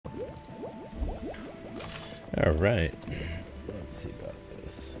Alright. Let's see about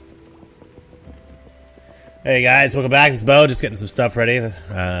this. Hey guys, welcome back. It's Beau, just getting some stuff ready.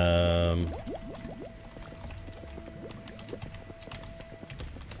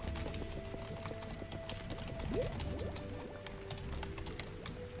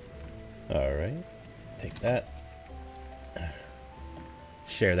 Alright. Take that.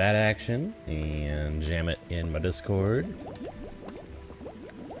 Share that action and jam it in my Discord.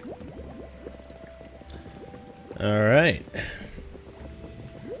 Alright.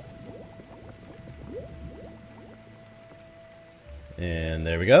 And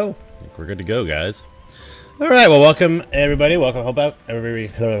there we go. I think we're good to go, guys. Alright, well, welcome, everybody. Welcome. Hope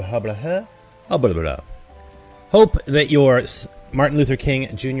that your Martin Luther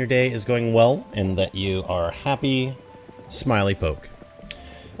King Jr. Day is going well and that you are happy, smiley folk.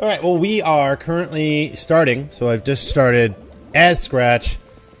 Alright, well, we are currently starting. So I've just started as scratch.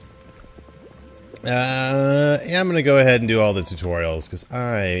 Yeah, I'm going to go ahead and do all the tutorials because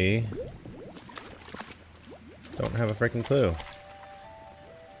I don't have a freaking clue.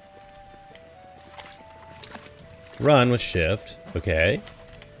 Run with shift. Okay.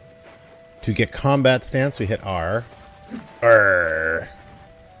 To get combat stance, we hit R.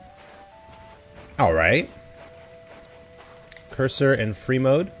 Alright. Cursor in free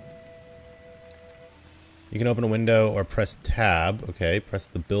mode. You can open a window or press tab. Okay, press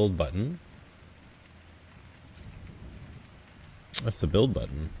the build button. What's the build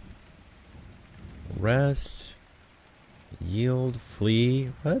button? Rest. Yield.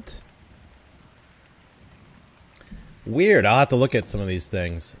 Flee. What? Weird. I'll have to look at some of these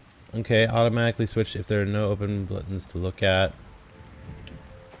things. Okay, automatically switch if there are no open buttons to look at.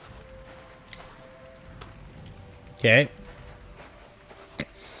 Okay.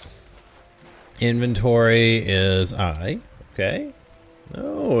 Inventory is I. Okay.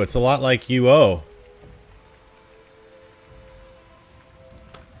 Oh, it's a lot like UO.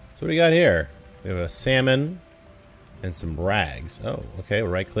 So what do we got here? We have a salmon and some rags. Oh, okay.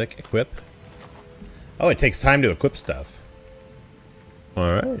 Right click, equip. Oh, it takes time to equip stuff.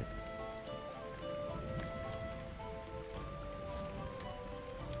 Alright.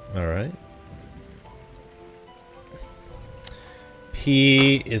 Alright.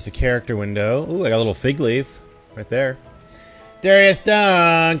 P is the character window. Ooh, I got a little fig leaf right there. Darius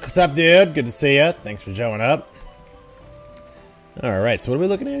Dunk! What's up, dude? Good to see ya. Thanks for showing up. Alright, so what are we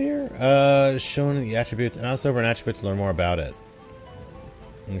looking at here? Showing the attributes, and also over an attribute to learn more about it.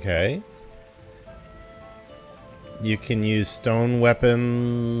 Okay. You can use stone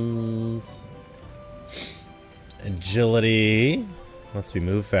weapons. Agility. Lets me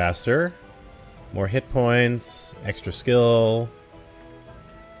move faster. More hit points. Extra skill.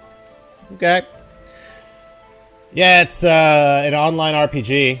 Okay. Yeah, it's an online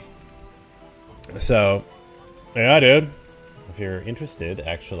RPG. So, yeah, dude. If you're interested,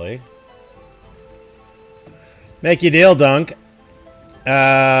 actually. Make your deal, Dunk.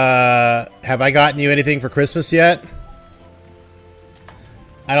 Have I gotten you anything for Christmas yet?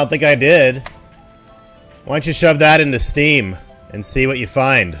 I don't think I did. Why don't you shove that into Steam and see what you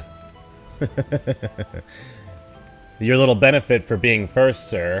find? Your little benefit for being first,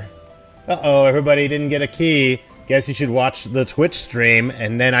 sir. Uh-oh, everybody didn't get a key. Guess you should watch the Twitch stream,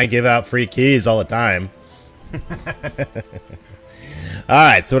 and then I give out free keys all the time.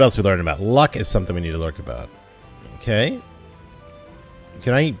 Alright, so what else we learned about? Luck is something we need to learn about. Okay.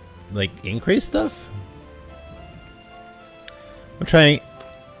 Can I, like, increase stuff? I'm trying...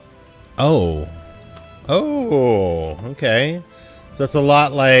 Oh. Oh, okay. So it's a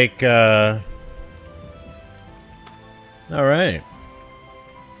lot like, Alright.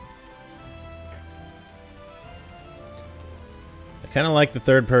 I kind of like the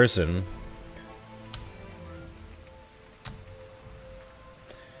third person.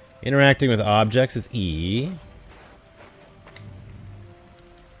 Interacting with objects is E.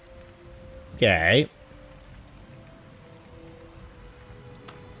 Okay.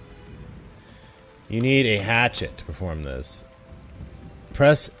 You need a hatchet to perform this.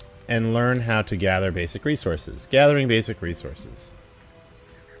 Press and learn how to gather basic resources. Gathering basic resources.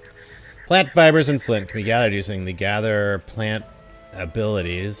 Plant fibers and flint can be gathered using the gather plant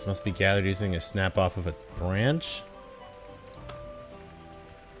abilities. Must be gathered using a snap off of a branch.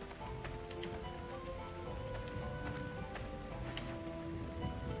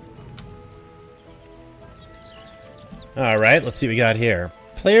 Alright, let's see what we got here.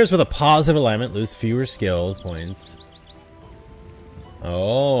 Players with a positive alignment lose fewer skill points.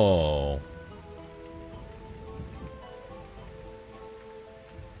 Oh.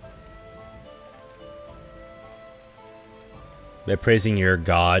 By praising your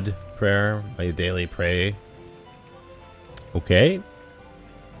God prayer, by daily pray Okay.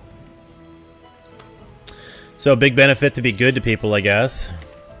 So, big benefit to be good to people, I guess.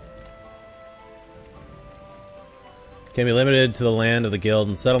 Can be limited to the land of the guild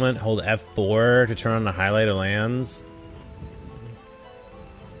and settlement. Hold F4 to turn on the highlighted lands.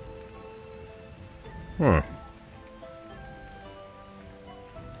 Why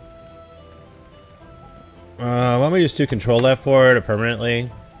don't we just do Control F4 to permanently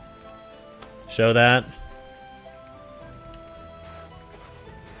show that?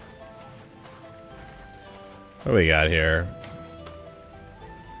 What do we got here?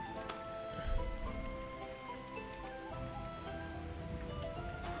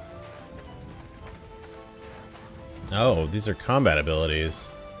 Oh, these are combat abilities.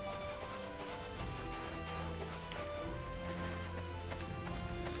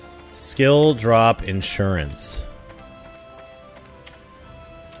 Skill drop insurance.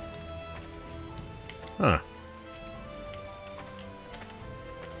 Huh.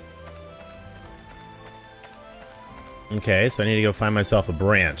 Okay, so I need to go find myself a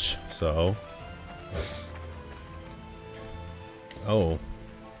branch, so... Oh.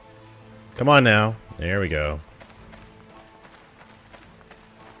 Come on now. There we go.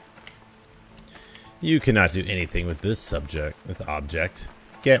 You cannot do anything with this object.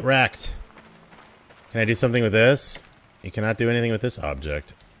 Get wrecked. Can I do something with this? You cannot do anything with this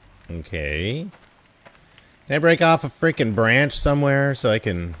object. Okay. Can I break off a freaking branch somewhere so I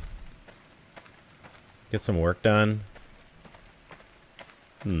can get some work done?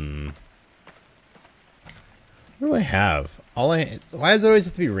 What do I have? Why does it always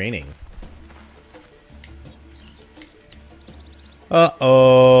have to be raining?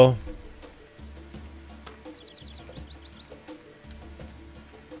 Uh-oh.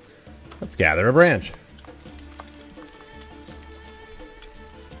 Let's gather a branch.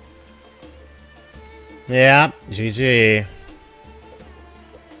 Yeah, GG.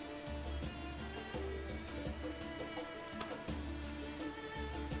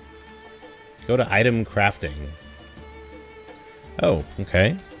 Go to item crafting. Oh,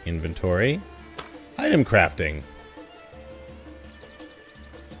 okay. Inventory. Item crafting.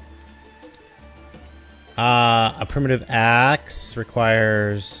 A primitive axe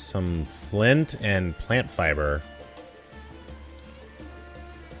requires some flint and plant fiber.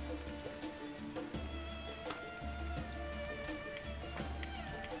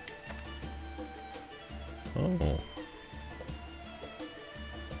 Oh.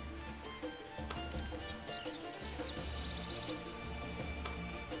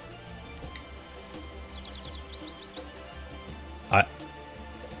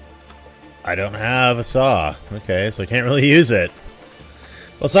 I don't have a saw. Okay, so I can't really use it.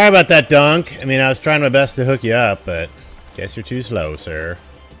 Well, sorry about that, Dunk. I mean, I was trying my best to hook you up, but guess you're too slow, sir.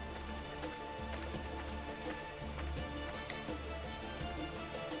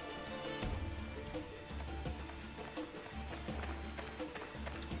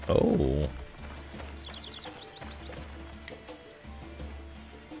 Oh.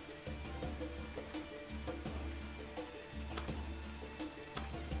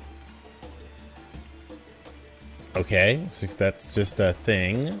 Okay, so that's just a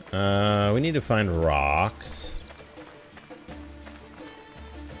thing. We need to find rocks.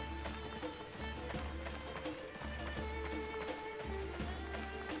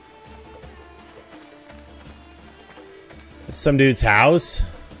 Some dude's house.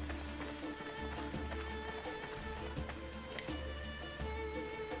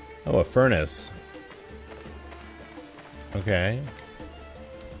 Oh, a furnace. Okay.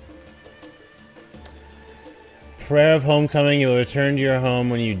 Prayer of homecoming, you will return to your home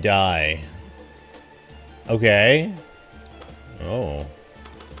when you die. Okay. Oh.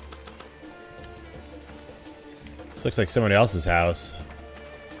 This looks like somebody else's house.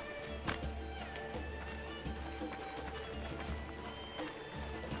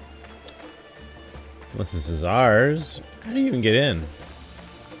 Unless this is ours. How do you even get in?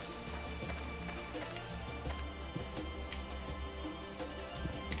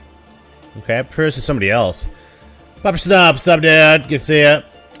 Okay, I'm sure this is somebody else. Pop Snub, sup dude, good to see ya.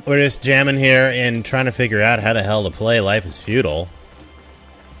 We're just jamming here and trying to figure out how the hell to play Life is Feudal.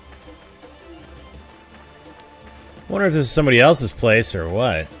 Wonder if this is somebody else's place or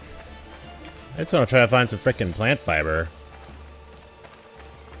what. I just want to try to find some frickin' plant fiber.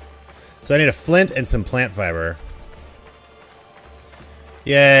 So I need a flint and some plant fiber.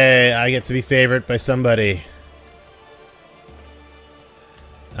 Yay, I get to be favored by somebody.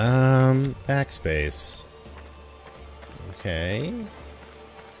 Backspace. Okay.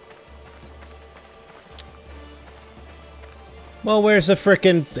 Well, where's the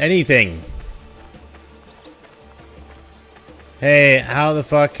frickin' anything? Hey, how the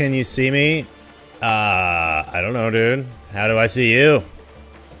fuck can you see me? I don't know, dude. How do I see you?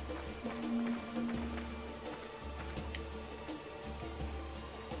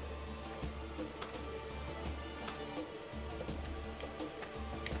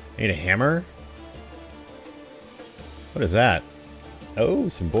 Need a hammer? What is that? Oh,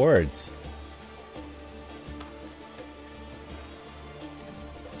 some boards.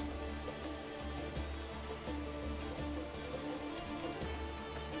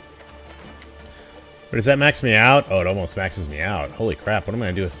 But does that max me out? Oh, it almost maxes me out. Holy crap, what am I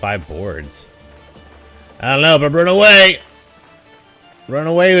gonna do with 5 boards? I don't know, but run away! Run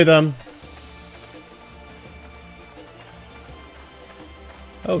away with them.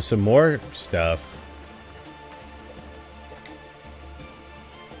 Oh, some more stuff.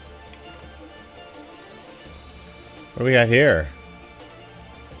 What do we got here?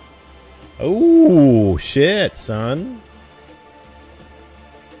 Oh, shit, son.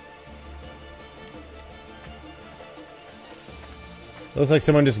 Looks like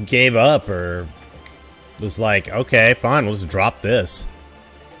someone just gave up or was like, okay, fine, we'll just drop this.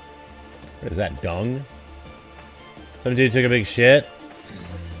 What is that, dung? Some dude took a big shit.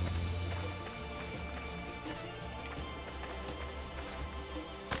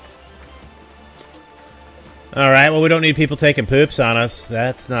 Alright, well, we don't need people taking poops on us.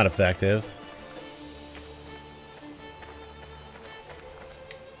 That's not effective.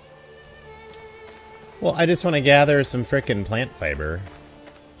 Well, I just want to gather some frickin' plant fiber.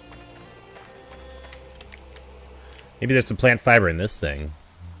 Maybe there's some plant fiber in this thing.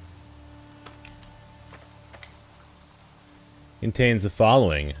 Contains the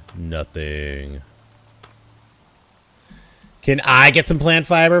following. Nothing. Can I get some plant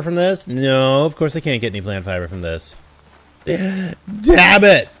fiber from this? No, of course I can't get any plant fiber from this. Damn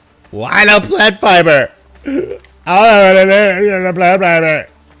it! Why no plant fiber? I don't know plant fiber.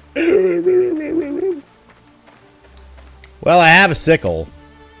 Well, I have a sickle.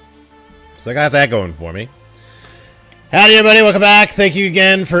 So I got that going for me. Howdy everybody, welcome back. Thank you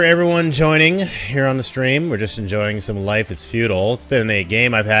again for everyone joining here on the stream. We're just enjoying some Life is Feudal. It's been a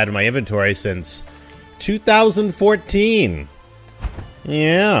game I've had in my inventory since 2014.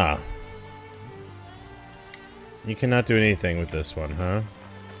 Yeah. You cannot do anything with this one, huh?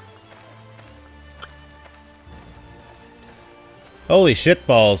 Holy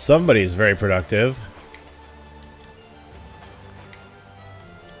shitballs, somebody's very productive.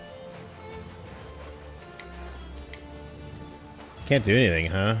 Can't do anything,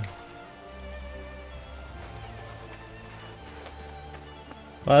 huh?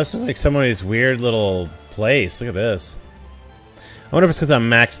 Well, this looks like somebody's weird little place. Look at this. I wonder if it's because I'm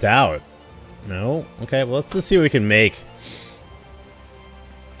maxed out. No? Okay, well, let's see what we can make.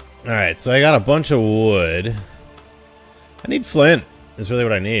 Alright, so I got a bunch of wood. I need flint, is really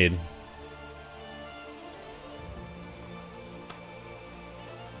what I need.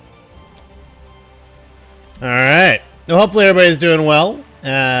 Alright. Well, hopefully everybody's doing well.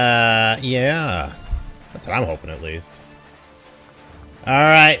 Yeah. That's what I'm hoping, at least.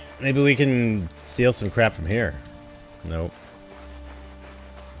 Alright, maybe we can steal some crap from here. Nope.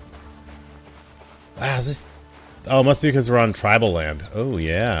 Wow, is this... Oh, it must be because we're on tribal land. Oh,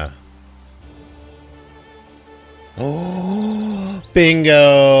 yeah. Oh,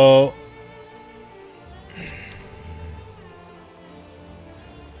 bingo!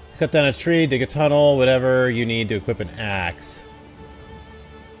 Cut down a tree, dig a tunnel, whatever you need to equip an axe.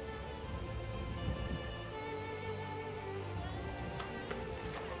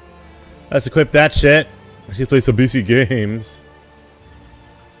 Let's equip that shit. I see play some BC games.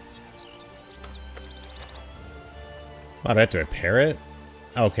 Wow, do I have to repair it?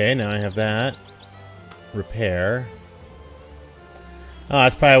 Okay, now I have that. Repair. Oh,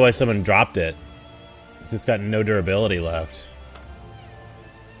 that's probably why someone dropped it. It's just got no durability left.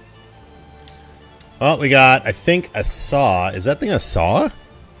 Well, we got, I think, a saw. Is that thing a saw?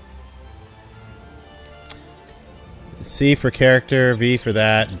 C for character, V for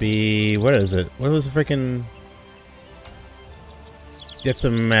that, B... What is it? What was the freaking... It's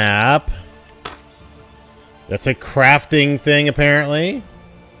a map. That's a crafting thing, apparently.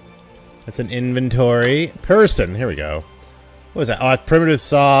 That's an inventory. Person, here we go. What was that? Oh, primitive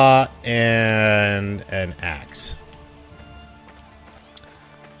saw and an axe.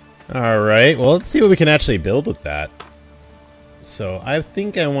 Alright, well, let's see what we can actually build with that. So, I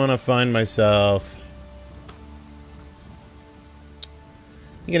think I want to find myself...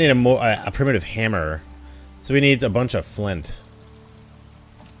 I think I need a primitive hammer. So we need a bunch of flint.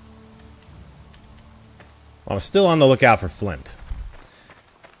 Well, I'm still on the lookout for flint.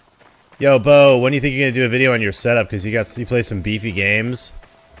 Yo, Bo, when do you think you're gonna do a video on your setup? Because you play some beefy games.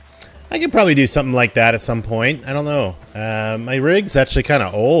 I could probably do something like that at some point. I don't know. My rig's actually kind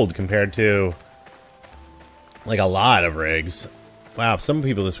of old compared to like a lot of rigs. Wow, some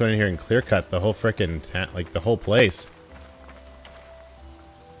people just went in here and clear cut the whole frickin' like the whole place.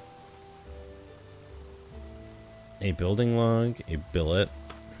 A building log, a billet.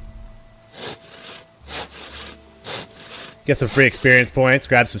 Get some free experience points,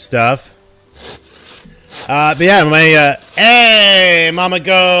 grab some stuff. But yeah, my, hey, Mama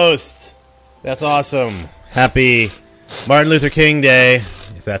Ghost! That's awesome. Happy Martin Luther King Day,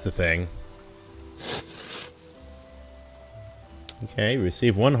 if that's a thing. Okay,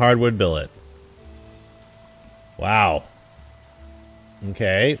 receive 1 hardwood billet. Wow.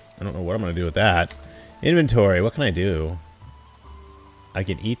 Okay, I don't know what I'm gonna do with that. Inventory, what can I do? I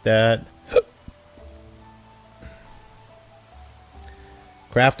can eat that.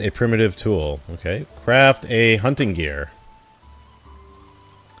 Craft a primitive tool. Okay. Craft a hunting gear.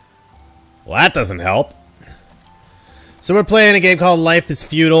 Well, that doesn't help. So we're playing a game called Life is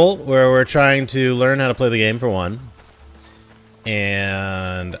Feudal, where we're trying to learn how to play the game for one.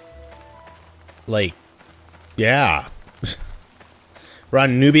 And... like... yeah. We're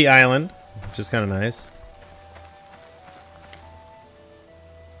on Newbie Island, which is kind of nice.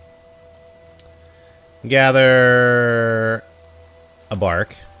 Gather... a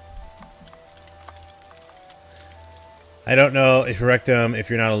bark. I don't know if you wrecked them, if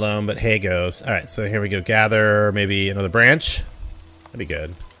you're not alone, but hey, ghost. Alright, so here we go. Gather maybe another branch. That'd be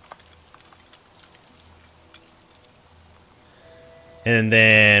good. And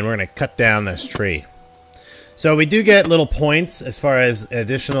then we're going to cut down this tree. So we do get little points as far as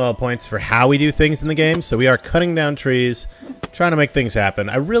additional points for how we do things in the game. So we are cutting down trees, trying to make things happen.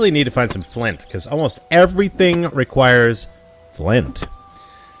 I really need to find some flint, because almost everything requires flint.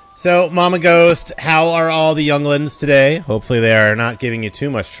 So, Mama Ghost, how are all the younglings today? Hopefully they are not giving you too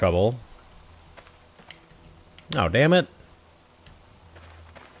much trouble. Oh, damn it.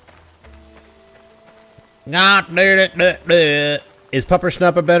 Is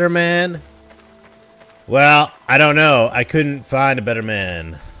Puppersnup a better man? Well, I don't know. I couldn't find a better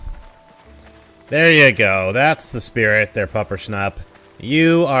man. There you go. That's the spirit there, Puppersnup.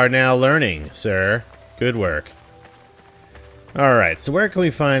 You are now learning, sir. Good work. Alright, so where can we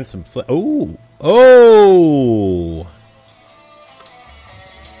find some oh! Oh!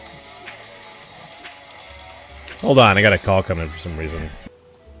 Hold on, I got a call coming for some reason.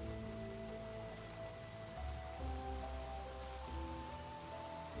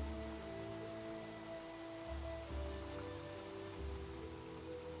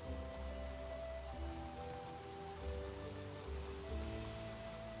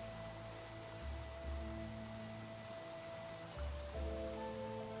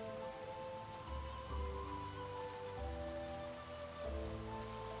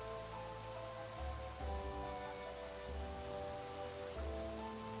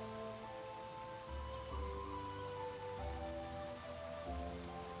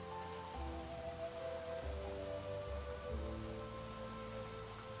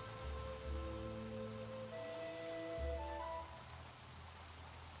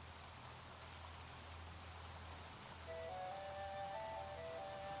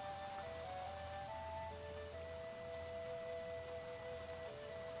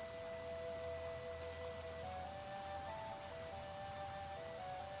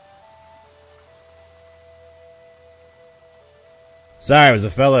 Sorry, it was a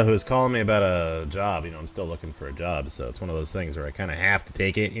fella who was calling me about a job. You know, I'm still looking for a job, so it's one of those things where I kind of have to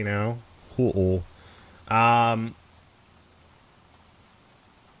take it, you know? Cool. Yeah,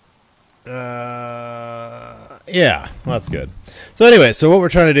 well, that's good. So anyway, so what we're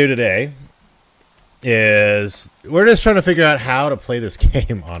trying to do today is we're just trying to figure out how to play this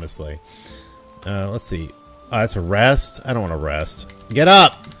game, honestly. Let's see. Oh, that's a rest? I don't want to rest. Get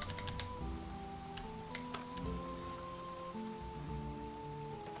up!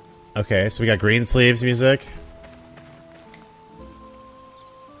 Okay, so we got green sleeves music.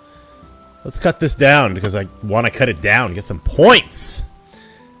 Let's cut this down because I want to cut it down and get some points.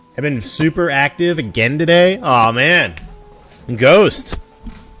 I've been super active again today. Aw, man. Ghost.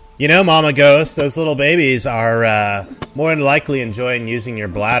 You know, Mama Ghost, those little babies are more than likely enjoying using your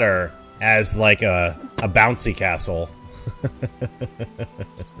bladder as like a bouncy castle.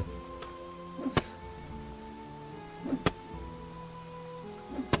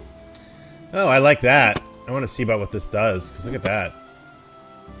 Oh, I like that. I want to see about what this does, because look at that.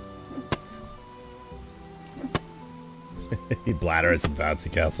 You bladder as a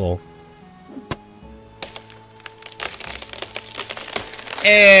bouncy castle.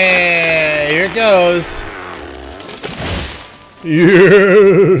 Hey! goes.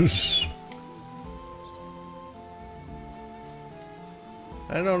 Yes.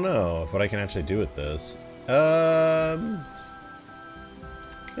 I don't know what I can actually do with this. I'm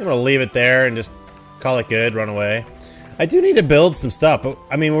gonna leave it there and just call it good, run away. I do need to build some stuff, but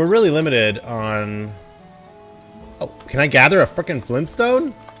I mean, we're really limited on... Oh, can I gather a frickin'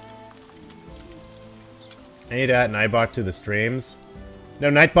 Flintstone? I need to add Nightbot to the streams. No,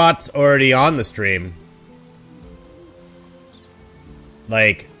 Nightbot's already on the stream.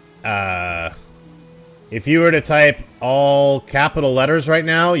 Like, if you were to type all capital letters right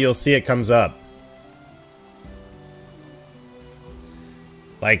now, you'll see it comes up.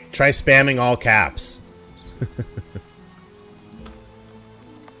 Like, try spamming all caps.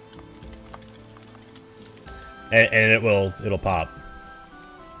 and it'll pop.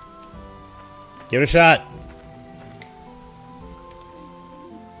 Give it a shot.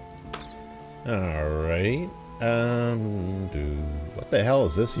 Alright. What the hell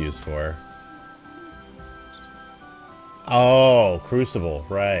is this used for? Oh, Crucible,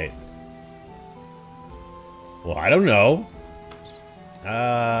 right. Well, I don't know.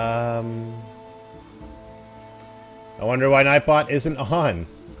 I wonder why Nightbot isn't on.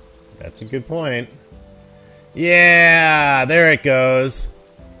 That's a good point. Yeah, there it goes.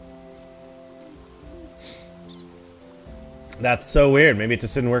 That's so weird. Maybe it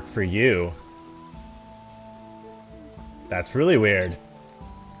just didn't work for you. That's really weird.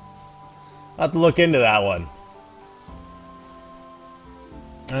 I'll have to look into that one.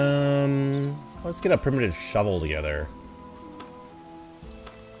 Let's get a primitive shovel together.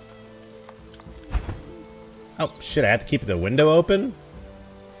 Oh, shit, I have to keep the window open?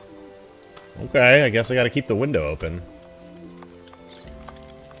 Okay, I guess I gotta keep the window open.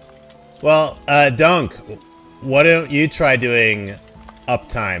 Well, Dunk, why don't you try doing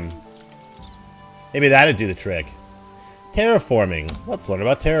uptime? Maybe that'd do the trick. Terraforming. Let's learn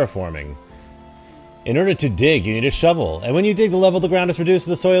about terraforming. In order to dig, you need a shovel. And when you dig, the level of the ground is reduced,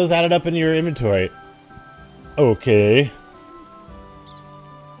 so the soil is added up in your inventory. Okay.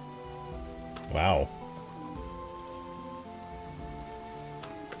 Wow.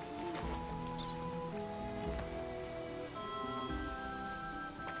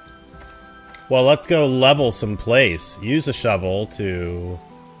 Well, let's go level some place. Use a shovel to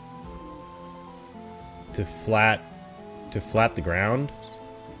flat the ground.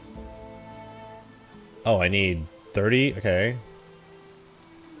 Oh, I need 30? Okay.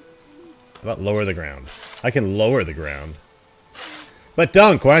 How about lower the ground? I can lower the ground. But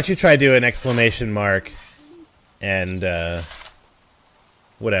Dunk, why don't you try doing exclamation mark and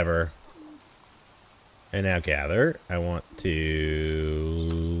whatever. And now gather. I want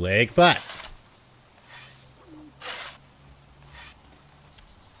to leg flat.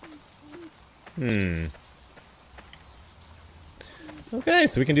 Okay,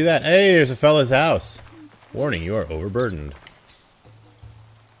 so we can do that. Hey, there's a fella's house. Warning, you are overburdened.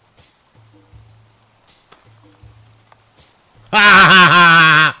 Ha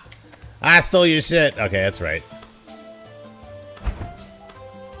ha ha! I stole your shit. Okay, that's right.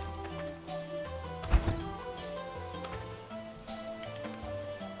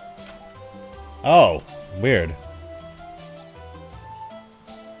 Oh, weird.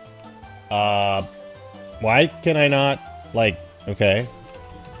 Why can I not, like, okay.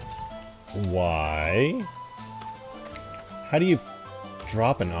 Why? How do you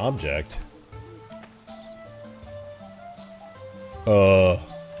drop an object?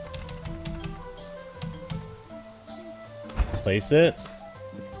 Place it?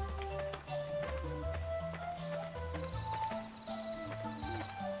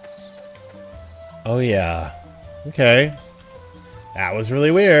 Oh yeah. Okay. That was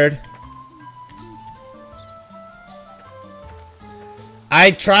really weird.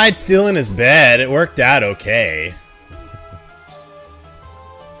 I tried stealing his bed. It worked out okay.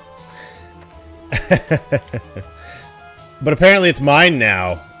 But apparently it's mine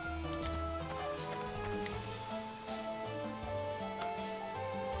now.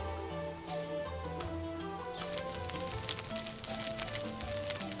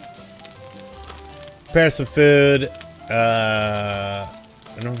 Prepare some food. I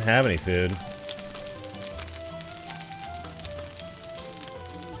don't have any food.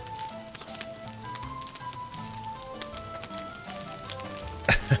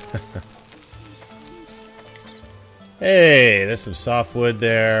 Hey, there's some softwood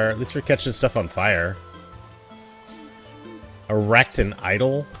there. At least we're catching stuff on fire. Erect an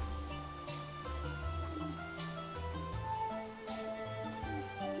idol.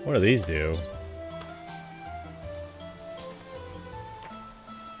 What do these do?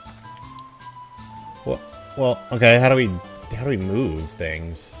 Well, okay, how do we move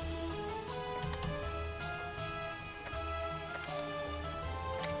things?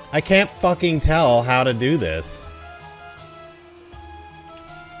 I can't fucking tell how to do this.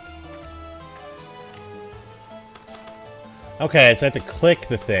 Okay, so I have to click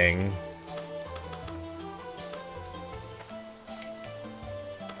the thing.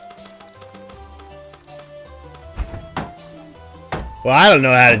 Well, I don't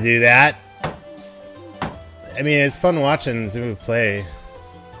know how to do that. I mean, it's fun watching Zoomoo play.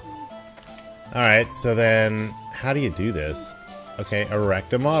 Alright, so then, how do you do this? Okay,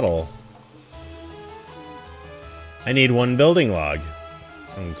 erect a model. I need one building log.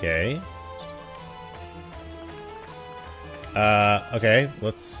 Okay. Okay,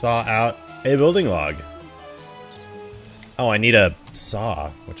 let's saw out a building log. Oh, I need a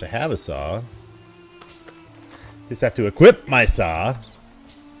saw, which I have a saw. Just have to equip my saw.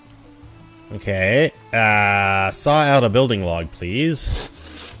 Okay, saw out a building log, please.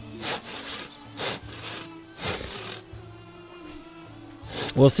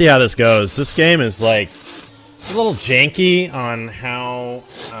 We'll see how this goes. This game is like, it's a little janky on how,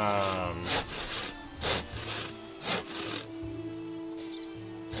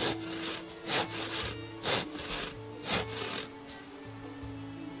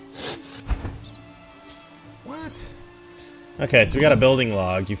 what? Okay, so we got a building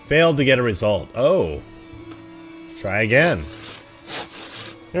log. You failed to get a result. Oh. Try again.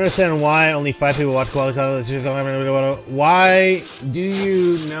 You understand why only 5 people watch quality content? Why do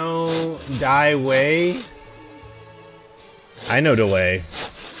you know Die Way? I know the way.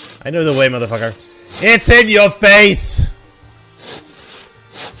 I know the way, motherfucker. It's in your face!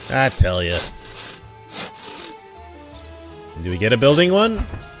 I tell you. Do we get a building one?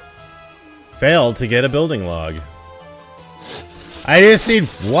 Failed to get a building log. I just need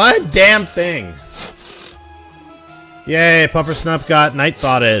one damn thing. Yay, Pupper Snup got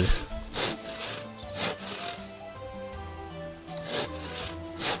nightbotted.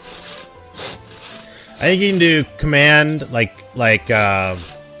 I think you can do command,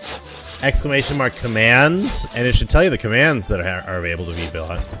 exclamation mark commands, and it should tell you the commands that are able to be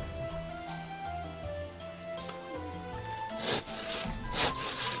built.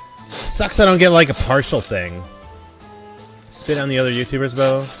 Sucks I don't get like a partial thing. Spit on the other YouTubers,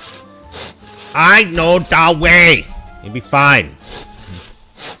 Bo. I know the way. You'll be fine.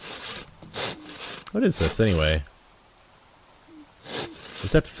 What is this anyway?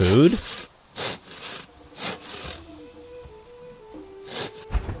 Is that food?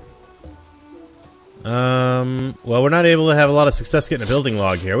 Well, we're not able to have a lot of success getting a building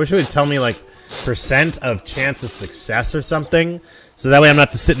log here. I wish it would tell me, like, % of chance of success or something. So that way I'm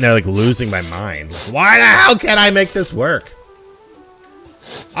not just sitting there, like, losing my mind. Like, why the hell can't I make this work?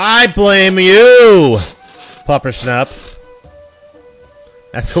 I blame you, Pupper Snup.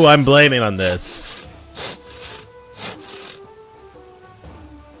 That's who I'm blaming on this.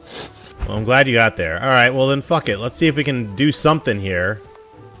 Well, I'm glad you got there. Alright, well then fuck it. Let's see if we can do something here.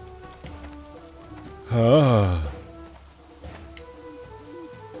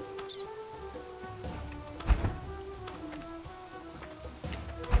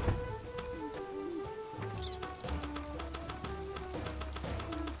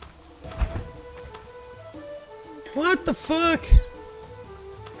 What the fuck?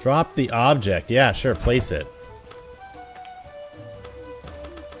 Drop the object. Yeah, sure, place it.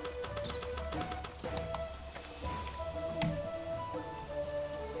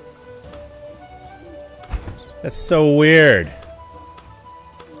 That's so weird.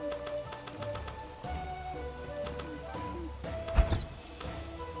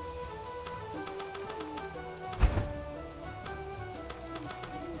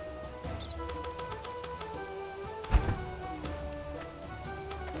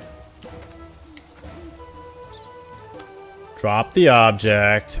 Drop the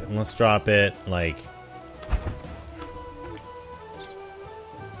object, and let's drop it, like...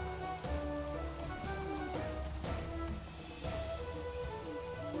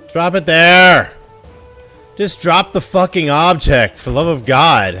 Drop it there! Just drop the fucking object, for love of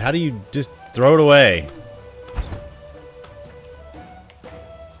God. How do you just throw it away?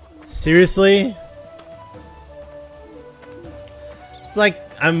 Seriously? It's like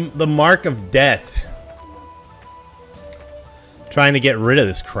I'm the mark of death. Trying to get rid of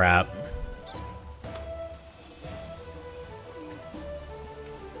this crap.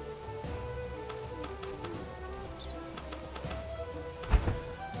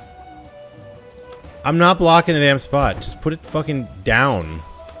 I'm not blocking the damn spot. Just put it fucking down.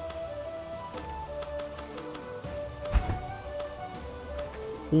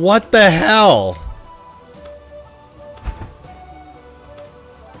 What the hell?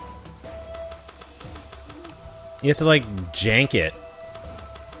 You have to, like, jank it.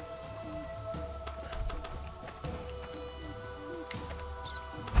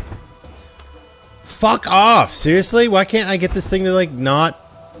 Fuck off! Seriously? Why can't I get this thing to, like, not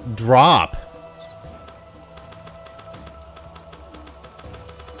drop?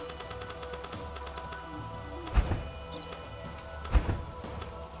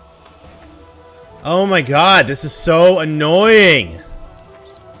 Oh my god, this is so annoying!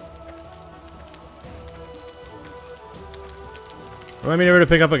 Remind me never to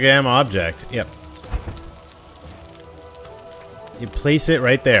pick up a damn object. Yep. You place it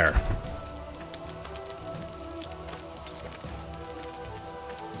right there.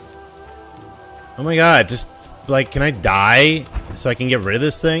 Oh my god, just, like, can I die so I can get rid of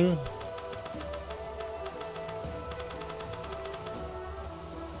this thing?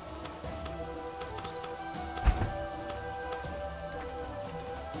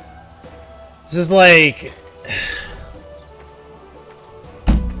 This is like...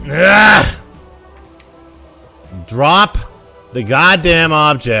 Ugh! Drop the goddamn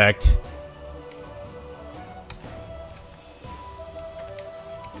object.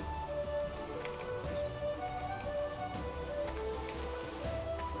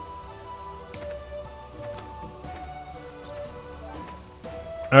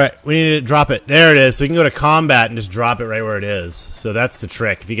 Alright, we need to drop it. There it is. So we can go to combat and just drop it right where it is. So that's the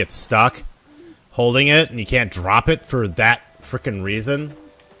trick. If you get stuck holding it and you can't drop it for that frickin' reason.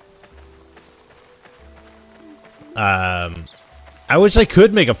 I wish I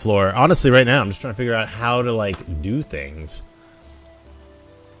could make a floor. Honestly, right now, I'm just trying to figure out how to, like, do things.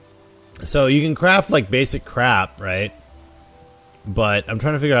 So you can craft, like, basic crap, right? But I'm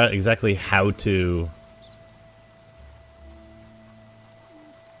trying to figure out exactly how to...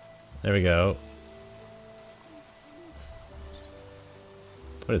 There we go.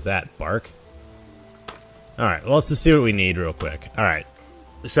 What is that? Bark? Alright, well, let's just see what we need real quick. Alright.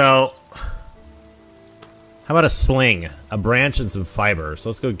 So... How about a sling, a branch, and some fiber? So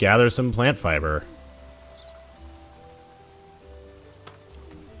let's go gather some plant fiber.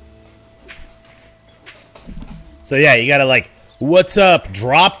 So yeah, you gotta, like, what's up?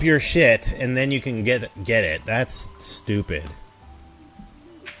 Drop your shit, and then you can get it. That's stupid.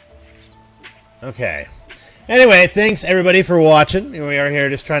 Okay. Anyway, thanks everybody for watching. We are here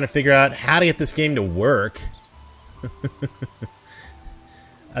just trying to figure out how to get this game to work.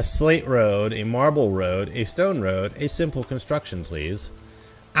 A slate road, a marble road, a stone road, a simple construction, please.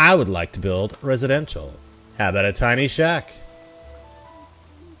 I would like to build residential. How about a tiny shack?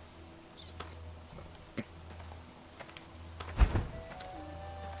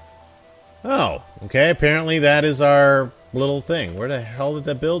 Oh, okay, apparently that is our little thing. Where the hell did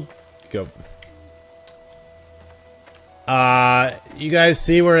that build go? You guys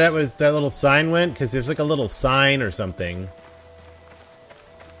see where that little sign went? Because there's like a little sign or something.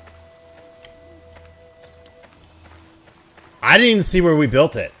 I didn't even see where we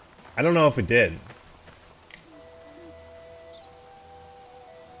built it. I don't know if we did.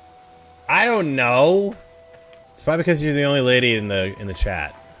 I don't know. It's probably because you're the only lady in the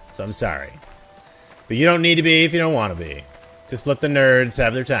chat. So I'm sorry. But you don't need to be if you don't want to be. Just let the nerds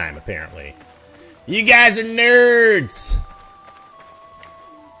have their time, apparently. You guys are nerds!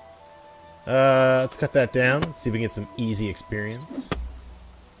 Let's cut that down. See if we can get some easy experience.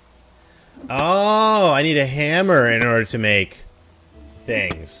 Oh, I need a hammer in order to make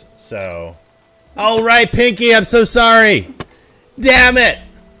things. So, oh right, Pinky, I'm so sorry. Damn it,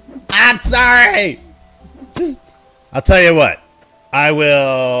 I'm sorry. I'll tell you what. I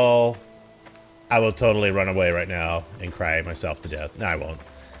will totally run away right now and cry myself to death. No, I won't.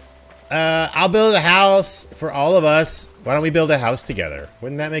 I'll build a house for all of us. Why don't we build a house together?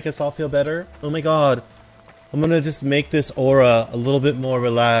 Wouldn't that make us all feel better? Oh my god. I'm gonna just make this aura a little bit more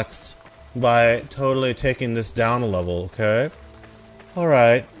relaxed by totally taking this down a level, okay?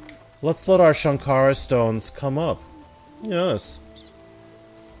 Alright. Let's let our Shankara stones come up. Yes.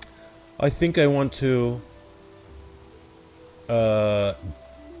 I think I want to... I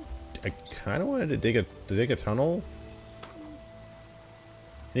kind of wanted to dig a tunnel.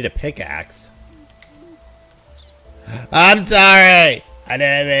 Need a pickaxe. I'm sorry! I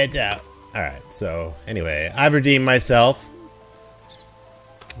didn't mean to. Alright, so anyway, I've redeemed myself.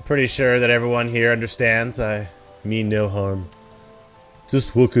 I'm pretty sure that everyone here understands I mean no harm.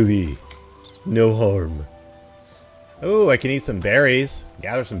 Just wookery. No harm. Oh, I can eat some berries.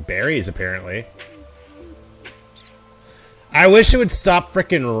 Gather some berries, apparently. I wish it would stop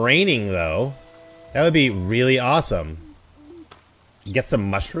frickin' raining, though. That would be really awesome. Get some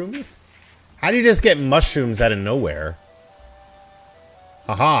mushrooms? How do you just get mushrooms out of nowhere?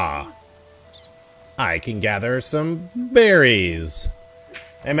 Haha. I can gather some berries.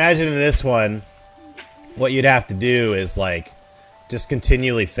 Imagine in this one, what you'd have to do is, like, just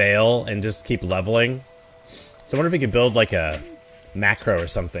continually fail and just keep leveling. So I wonder if you could build, like, a macro or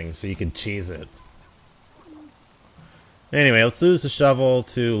something so you can cheese it. Anyway, let's use the shovel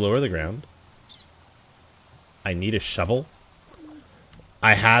to lower the ground. I need a shovel.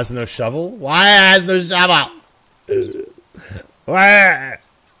 I has no shovel? Why has no shovel? Why?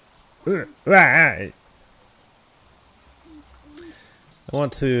 Why? I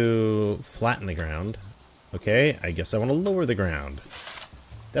want to flatten the ground. Okay, I guess I want to lower the ground.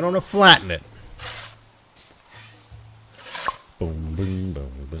 Then I want to flatten it. Boom, boom,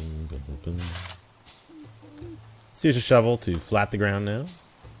 boom, boom, boom, boom. Let's use a shovel to flat the ground now.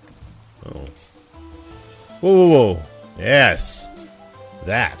 Oh. Whoa, whoa, whoa. Yes.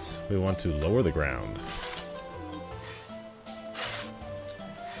 That. We want to lower the ground.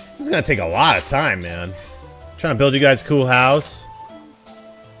 This is going to take a lot of time, man. I'm trying to build you guys a cool house.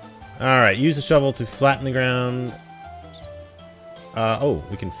 Alright, use a shovel to flatten the ground. Oh,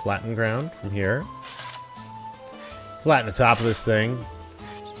 we can flatten ground from here. Flatten the top of this thing.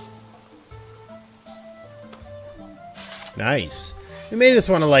 Nice. We may just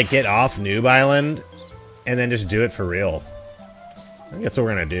want to, like, get off Noob Island and then just do it for real. I think that's what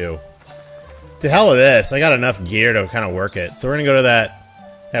we're going to do. To hell with this. I got enough gear to kind of work it. So we're going to go to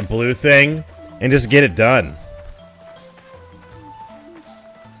that blue thing and just get it done.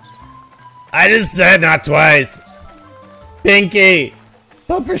 I just said not twice. Pinky,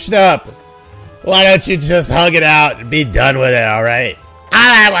 pushed up. Why don't you just hug it out and be done with it, alright? All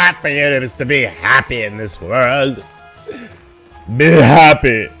I want for you is to be happy in this world. Be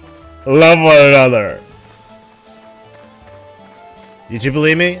happy. Love one another. Did you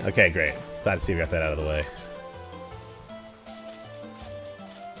believe me? Okay, great. Glad to see we got that out of the way.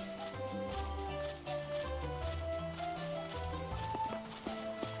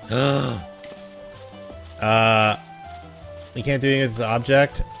 We can't do anything with the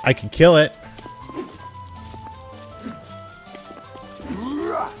object. I can kill it.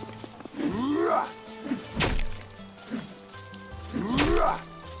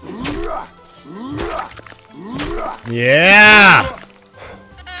 Yeah!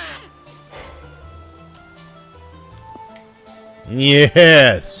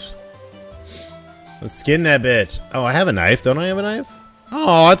 Yes! Let's skin that bitch. Oh, I have a knife. Don't I have a knife?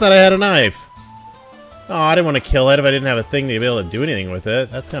 Oh, I thought I had a knife. Oh, I didn't want to kill it if I didn't have a thing to be able to do anything with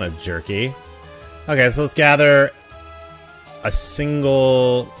it. That's kind of jerky. Okay, so let's gather a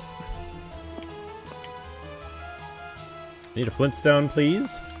single... Need a flintstone,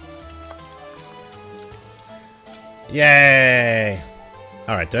 please? Yay!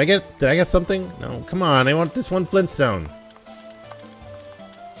 Alright, did I get something? No, come on, I want this one flintstone.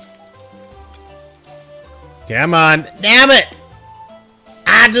 Come on, damn it!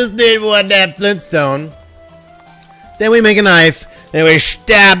 I just need one damn flintstone. Then we make a knife, then we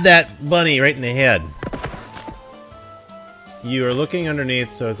stab that bunny right in the head. You are looking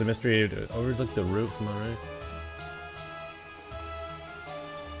underneath, so it's a mystery to overlook the roof, am I right?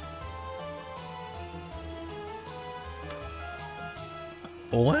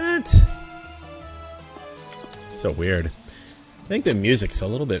 What? So weird. I think the music's a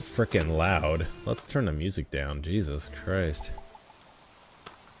little bit frickin' loud. Let's turn the music down. Jesus Christ.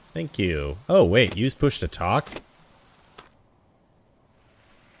 Thank you. Oh, wait. Use push to talk?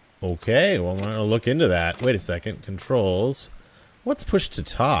 Okay, well, I'm gonna look into that. Wait a second. Controls. What's push to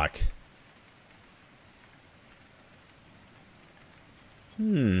talk?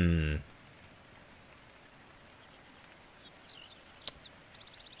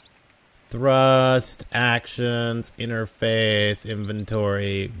 Thrust, actions, interface,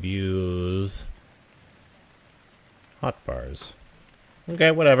 inventory, views, hotbars. Okay,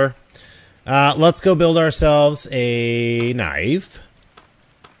 whatever. Let's go build ourselves a knife.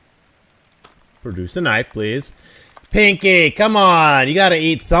 Produce a knife, please. Pinky, come on! You gotta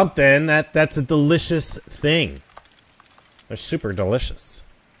eat something. That's a delicious thing. They're super delicious.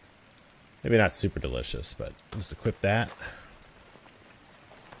 Maybe not super delicious, but just equip that.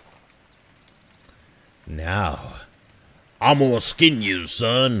 Now, I'm gonna skin you,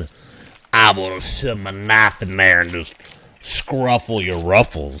 son. I'm gonna set my knife in there and just scruffle your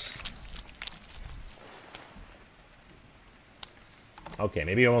ruffles. Okay,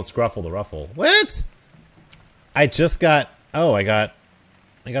 maybe I won't scruffle the ruffle. What? I just got... Oh, I got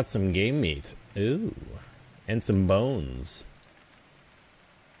some game meat. Ooh. And some bones.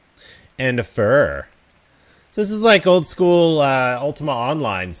 And a fur. So this is like old school Ultima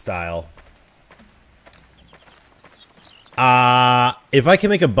Online style. If I can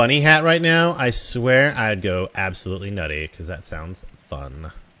make a bunny hat right now, I swear I'd go absolutely nutty, because that sounds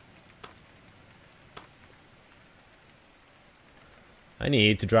fun. I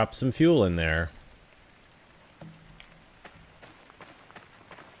need to drop some fuel in there.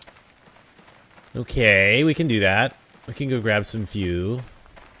 Okay, we can do that. We can go grab some fuel.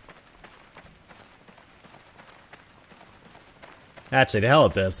 Actually, to hell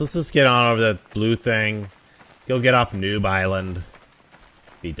with this. Let's just get on over that blue thing. Go get off Noob Island.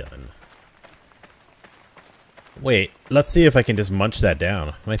 Be done. Wait, let's see if I can just munch that down.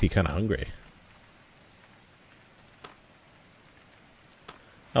 I might be kind of hungry.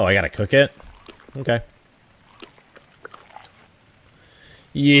 Oh, I gotta cook it? Okay.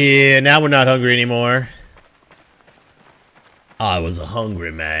 Yeah, now we're not hungry anymore. I was a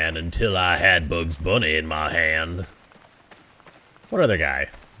hungry man until I had Bugs Bunny in my hand. What other guy?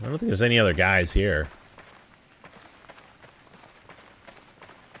 I don't think there's any other guys here.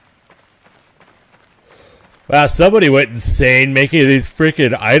 Wow, somebody went insane making these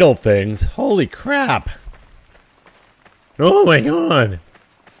freaking idle things. Holy crap. Oh my god.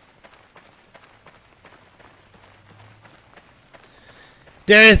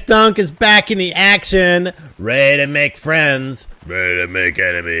 Darius Dunk is back in the action. Ready to make friends. Ready to make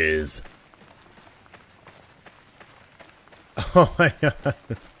enemies. Oh my god.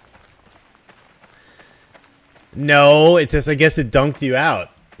 No, it just, I guess it dunked you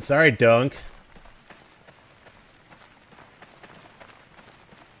out. Sorry, Dunk.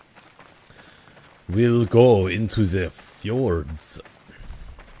 We'll go into the fjords.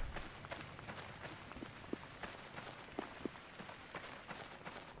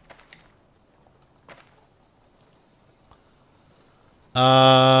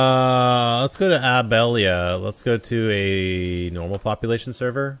 Let's go to Abella. Let's go to a normal population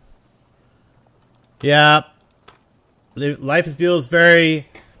server. Yeah. Life is Beau is very,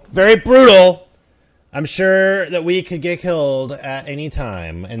 very brutal. I'm sure that we could get killed at any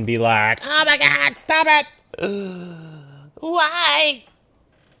time and be like, oh my god, stop it! Why?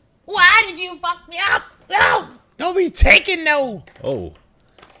 Why did you fuck me up? No! Don't be taken, no! Oh.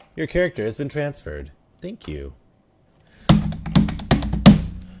 Your character has been transferred. Thank you.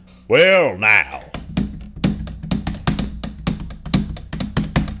 Well, now.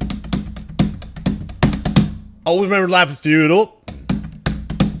 Always remember life is feudal.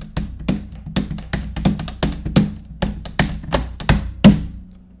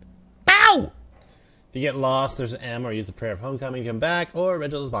 Bow! If you get lost, there's an M or use a prayer of homecoming to come back, or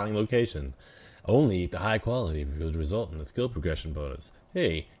Reginald's bonding location. Only eat the high quality would result in a skill progression bonus.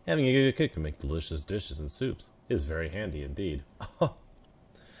 Hey, having a good cook can make delicious dishes and soups is very handy indeed.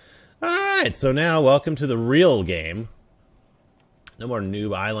 Alright, so now welcome to the real game. No more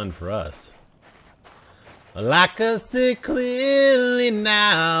Noob Island for us. I can see clearly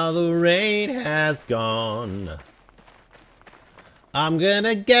now the rain has gone. I'm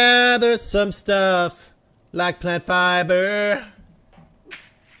gonna gather some stuff like plant fiber.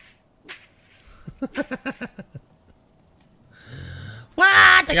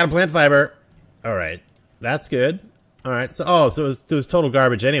 What? I got a plant fiber. Alright, that's good. Alright, so, so it was total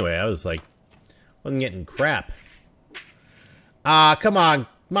garbage anyway. I was like, wasn't getting crap. Come on,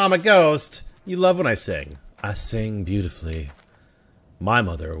 Mama Ghost. You love when I sing. I sing beautifully. My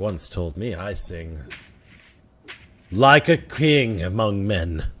mother once told me I sing like a king among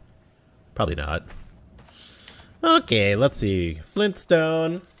men. Probably not. Okay, let's see.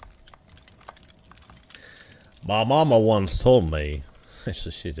 Flintstone. My mama once told me.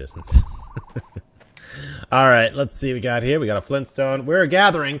 Actually, she didn't. Alright, let's see what we got here. We got a Flintstone. We're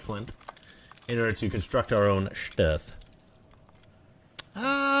gathering flint in order to construct our own stuff.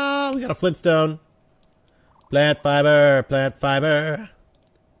 We got a Flintstone. Plant fiber, plant fiber.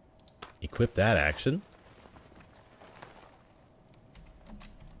 Equip that action.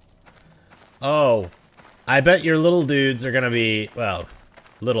 Oh, I bet your little dudes are gonna be, well,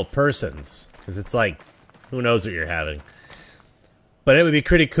 little persons. Because it's like, who knows what you're having. But it would be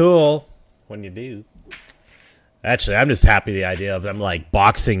pretty cool when you do. Actually, I'm just happy the idea of them, like,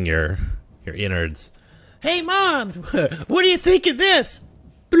 boxing your innards. Hey, Mom! What do you think of this?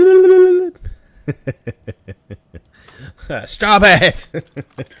 Stop it!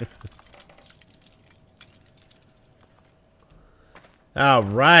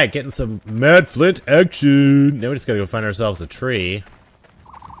 Alright, getting some mad flint action. Now we just gotta go find ourselves a tree.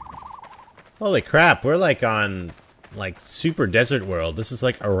 Holy crap, we're like on, like, super desert world. This is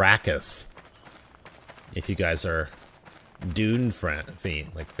like Arrakis. If you guys are Dune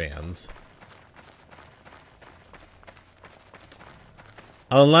fans.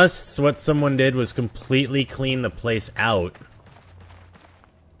 Unless what someone did was completely clean the place out.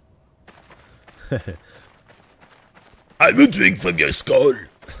 I will drink from your skull.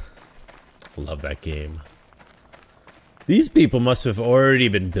 Love that game. These people must have already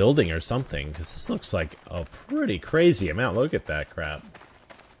been building or something, because this looks like a pretty crazy amount. Look at that crap.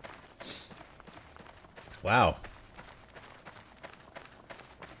 Wow.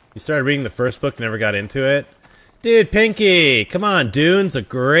 You started reading the first book, never got into it? Dude, Pinky! Come on, Dune's a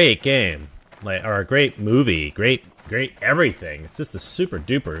great game. Like, or a great movie. Great everything. It's just a super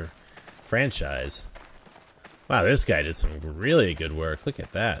duper franchise. Wow, this guy did some really good work. Look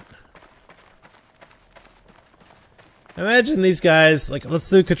at that. Imagine these guys, like, let's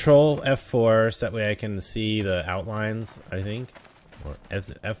do Control F4, so that way I can see the outlines, I think. Or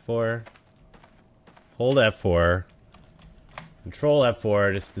F4. Hold F4. Control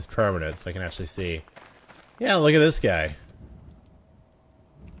F4, just permanent, so I can actually see. Yeah, look at this guy.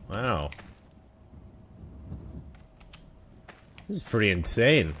 Wow. This is pretty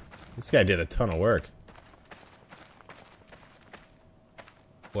insane. This guy did a ton of work.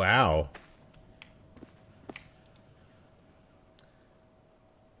 Wow.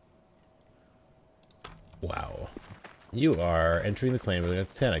 Wow. You are entering the claim of the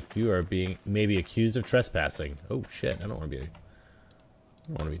Titanic. You are being maybe accused of trespassing. Oh shit, I don't want to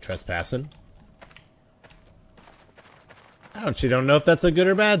be trespassing. I actually don't know if that's a good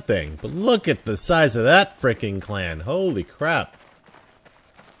or bad thing, but look at the size of that freaking clan. Holy crap.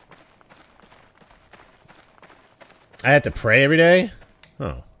 I have to pray every day?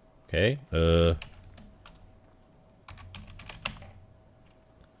 Oh, okay. I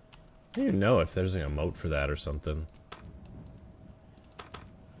don't even know if there's like a moat for that or something.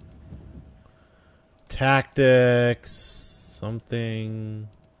 Tactics, something.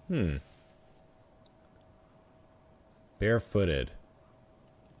 Barefooted.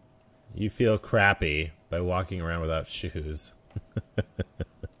 You feel crappy by walking around without shoes.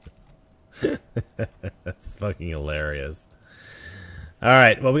 That's fucking hilarious.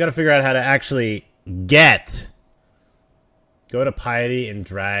 Alright, well, we gotta figure out how to actually get. Go to piety and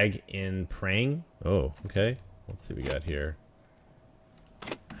drag in praying. Oh, okay. Let's see what we got here.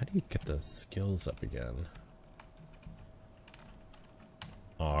 How do you get the skills up again?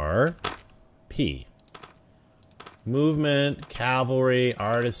 R. P. Movement, cavalry,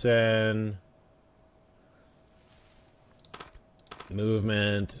 artisan.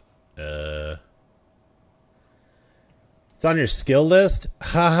 Movement. It's on your skill list?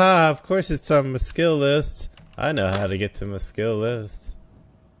 Haha, of course it's on my skill list. I know how to get to my skill list.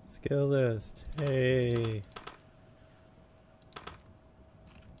 Skill list. Hey.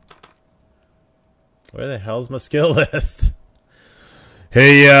 Where the hell's my skill list?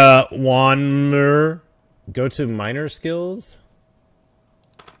 Hey, Wanmer. Go to minor skills.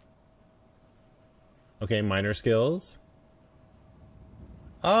 Okay, minor skills.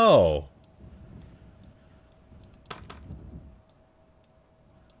 Oh.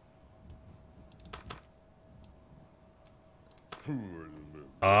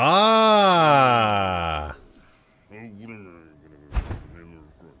 Ah.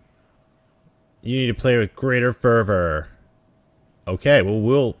 You need to play with greater fervor. Okay,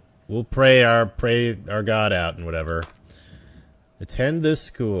 well we'll pray our God out and whatever. Attend this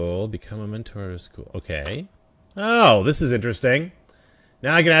school, become a mentor to school. Okay. Oh, this is interesting.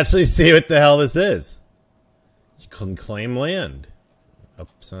 Now I can actually see what the hell this is. You can claim land.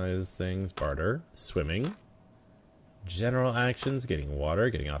 Upsize things, barter, swimming. General actions, getting water,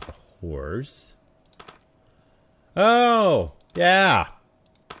 getting off a horse. Oh, yeah.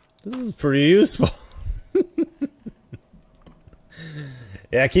 This is pretty useful.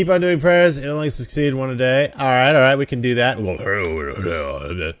 Yeah, keep on doing prayers. It only succeed one a day. Alright, we can do that.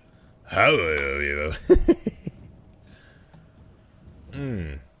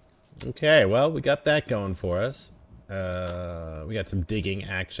 Okay, well, we got that going for us. We got some digging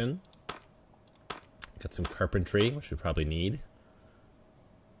action. Got some carpentry, which we probably need.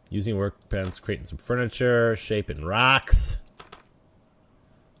 Using workbench, creating some furniture, shaping rocks.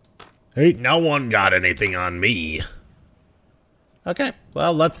 Ain't no one got anything on me. Okay,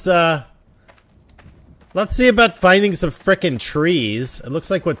 well, let's see about finding some frickin' trees. It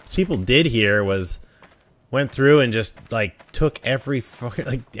looks like what people did here was went through and just, like, took every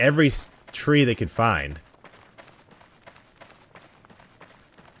tree they could find.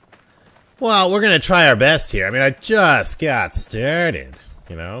 Well, we're gonna try our best here. I mean, I just got started,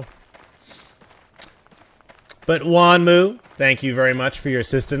 you know? But Wanmu, thank you very much for your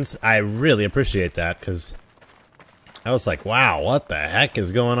assistance. I really appreciate that, because I was like, wow, what the heck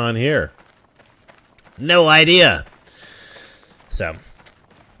is going on here? No idea. So,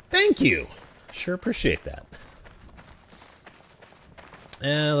 thank you. Sure appreciate that.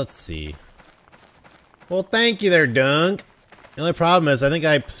 Let's see. Well, thank you there, Dunk. The only problem is I think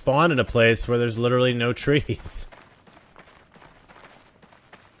I spawned in a place where there's literally no trees.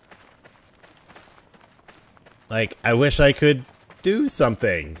 Like, I wish I could do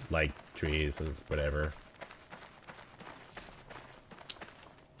something like trees or whatever.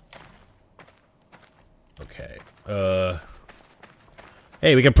 Okay.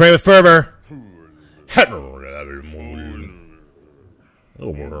 Hey, we can pray with fervor.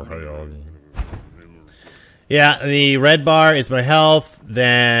 Yeah, the red bar is my health,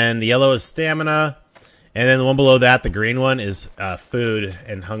 then the yellow is stamina, and then the one below that, the green one, is food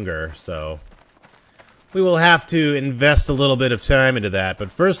and hunger, so we will have to invest a little bit of time into that.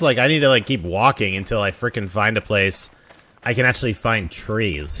 But first, like, I need to, like, keep walking until I frickin' find a place I can actually find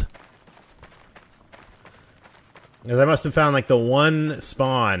trees. Because I must have found, like, the one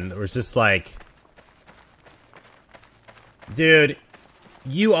spawn that was just like, dude,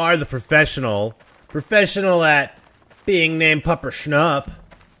 you are the professional at being named Pupper Schnupp.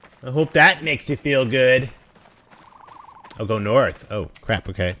 I hope that makes you feel good. I'll go north. Oh, crap,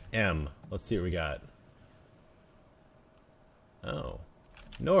 okay. M. Let's see what we got. Oh.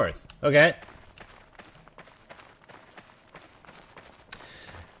 North. Okay.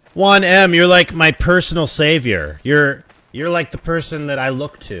 1M, you're like my personal savior. You're like the person that I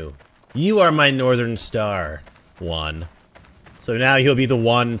look to. You are my northern star, 1. So now you'll be the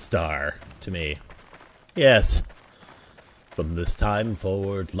 1 star to me. Yes. From this time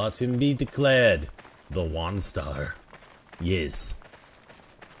forward, let him be declared the 1 star. Yes.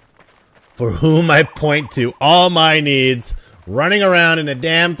 For whom I point to all my needs, running around in a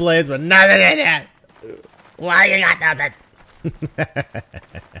damn place with nothing in it. Why you got nothing?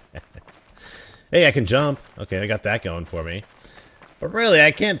 Hey, I can jump. Okay, I got that going for me. But really,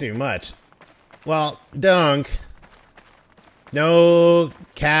 I can't do much. Well, Dunk. No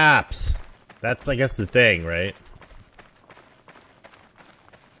caps. That's, I guess, the thing, right?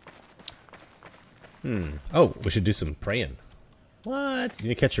 Oh, we should do some praying. What? You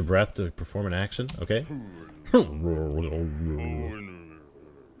need to catch your breath to perform an action? Okay.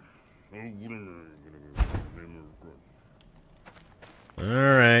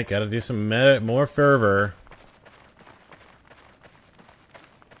 Alright, gotta do some more fervor.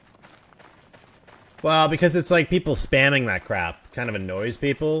 Well, because it's like people spamming that crap kind of annoys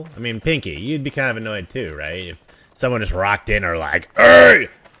people. I mean, Pinky, you'd be kind of annoyed too, right? If someone just rocked in or like, hey,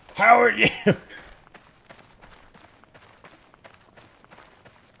 how are you?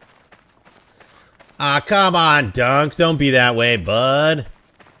 Ah, come on, Dunk. Don't be that way, bud.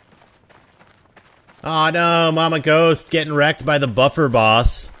 Oh no, Mama Ghost getting wrecked by the buffer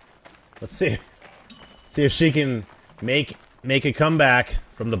boss. Let's see. See if she can make a comeback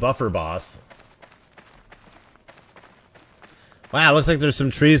from the buffer boss. Wow, looks like there's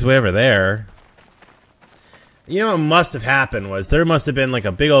some trees way over there. You know what must have happened was there must have been like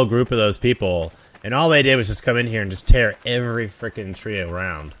a big old group of those people, and all they did was just come in here and just tear every freaking tree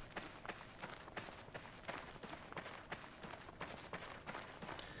around.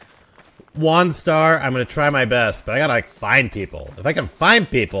 One star, I'm gonna try my best, but I gotta like find people. If I can find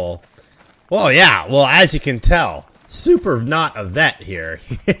people, well, yeah. Well, as you can tell, super not a vet here.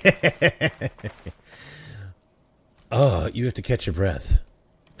 Oh, you have to catch your breath.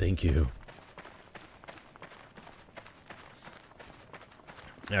 Thank you.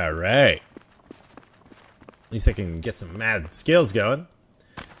 All right. At least I can get some mad skills going.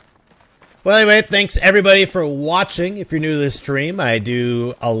 Well, anyway, thanks everybody for watching. If you're new to this stream, I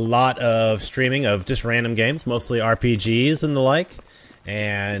do a lot of streaming of just random games, mostly RPGs and the like.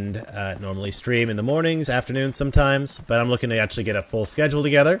 And normally stream in the mornings, afternoons sometimes. But I'm looking to actually get a full schedule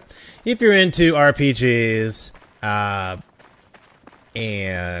together. If you're into RPGs and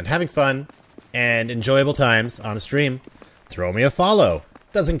having fun and enjoyable times on a stream, throw me a follow.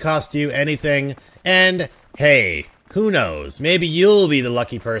 Doesn't cost you anything. And hey, who knows? Maybe you'll be the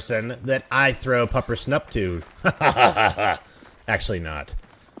lucky person that I throw Pupper Schnupp to. Actually not.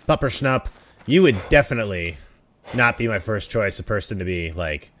 Pupper Schnupp, you would definitely not be my first choice of person to be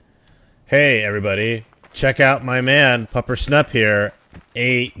like, hey everybody, check out my man, Pupper Schnupp here.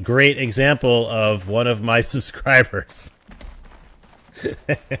 A great example of one of my subscribers.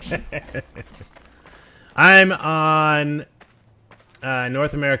 I'm on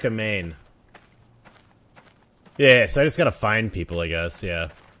North America, Maine. Yeah, so I just gotta find people, I guess, yeah.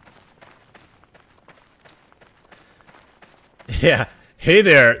 Yeah, hey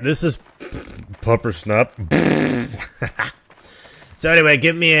there, this is Pupper Schnupp. So anyway,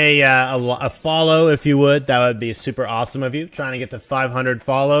 give me a follow if you would. That would be super awesome of you. Trying to get to 500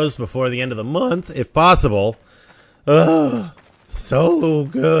 follows before the end of the month, if possible. Ugh, so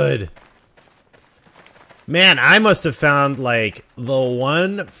good. Man, I must have found, like, the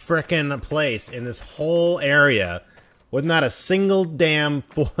one frickin' place in this whole area with not a single damn,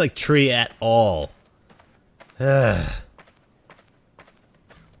 like, tree at all. Ugh.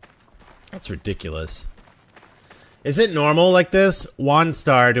 That's ridiculous. Is it normal like this? One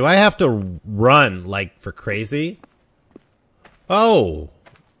star, do I have to run, like, for crazy? Oh.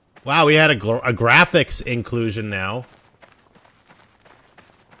 Wow, we had a graphics inclusion now.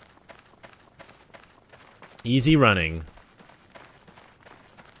 Easy running.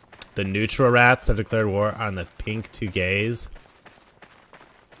 The neutral rats have declared war on the pink two gays.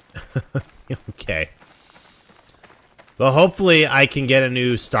 Okay. Well, hopefully I can get a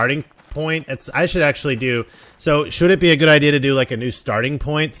new starting point. I should actually do... So, should it be a good idea to do, like, a new starting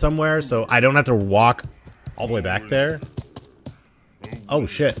point somewhere so I don't have to walk all the way back there? Oh,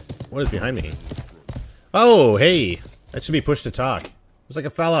 shit. What is behind me? Oh, hey. That should be push to talk. There's like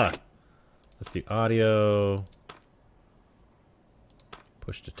a fella. Let's do audio.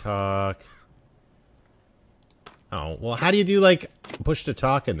 Push to talk. Oh, well, how do you do, like, push to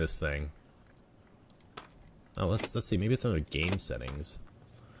talk in this thing? Oh, let's see. Maybe it's under game settings.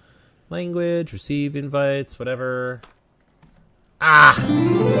 Language, receive invites, whatever. Ah!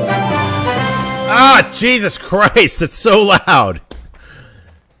 Ah, Jesus Christ, it's so loud.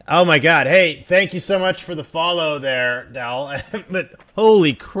 Oh my God. Hey, thank you so much for the follow there, Dal. But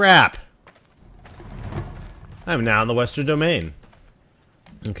holy crap. I'm now in the Western Domain.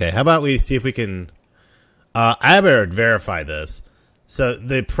 Okay, how about we see if we can... I better verify this. So,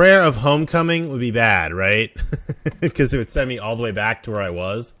 the prayer of homecoming would be bad, right? Because it would send me all the way back to where I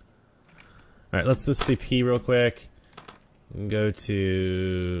was. Alright, let's just see P real quick. And go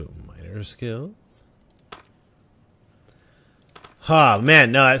to... minor skills. Oh,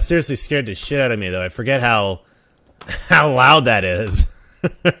 man, no, that seriously scared the shit out of me, though. I forget how loud that is.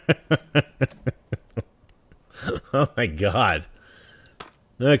 Oh my God.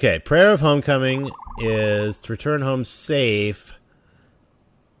 Okay, prayer of homecoming is to return home safe.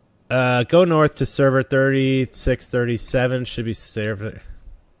 Go north to server 3637. Should be server.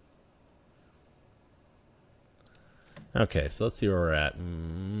 Okay, so let's see where we're at.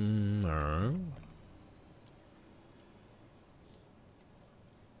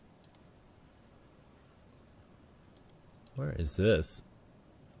 Where is this?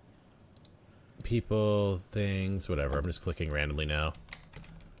 People, things, whatever. I'm just clicking randomly now.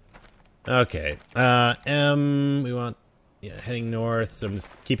 Okay. M, we want, yeah, heading north. So I'm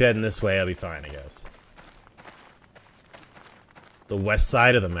just keep heading this way. I'll be fine, I guess. The west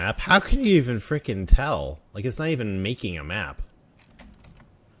side of the map? How can you even freaking tell? Like, it's not even making a map.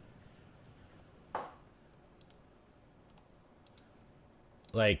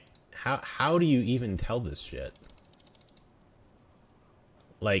 Like, how do you even tell this shit?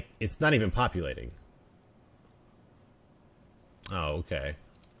 Like, it's not even populating. Oh, okay.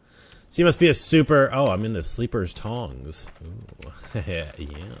 So you must be a super... Oh, I'm in the Sleeper's Tongs. Ooh. Yeah.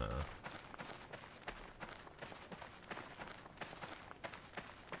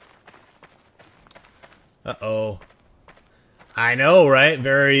 Uh-oh. I know, right?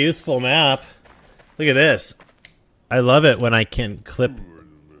 Very useful map. Look at this. I love it when I can clip...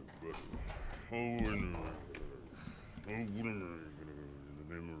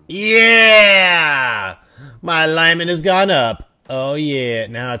 Yeah! My alignment has gone up. Oh yeah,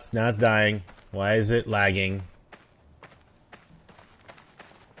 now it's dying. Why is it lagging?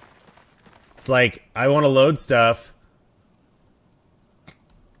 It's like I want to load stuff.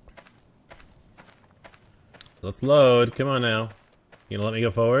 Let's load. Come on now. You gonna let me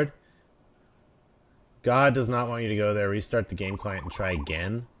go forward? God does not want you to go there. Restart the game client and try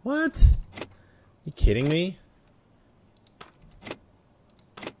again. What? You kidding me?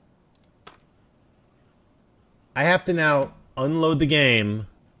 I have to now unload the game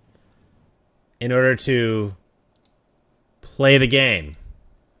in order to play the game.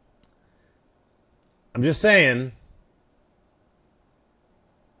 I'm just saying.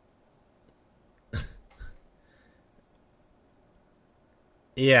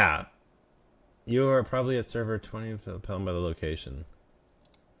 Yeah. You are probably at server 20, tell them by the location.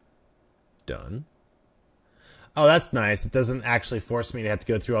 Done. Oh, that's nice. It doesn't actually force me to have to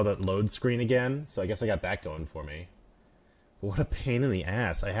go through all that load screen again. So I guess I got that going for me. But what a pain in the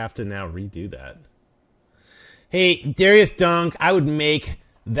ass. I have to now redo that. Hey, Darius Dunk, I would make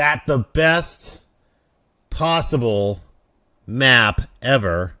that the best possible map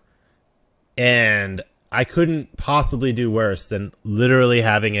ever. And I couldn't possibly do worse than literally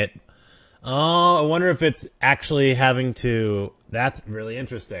having it. Oh, I wonder if it's actually having to... That's really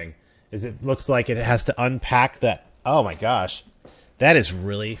interesting. Is it looks like it has to unpack that... Oh my gosh. That is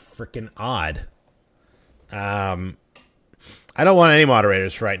really freaking odd. I don't want any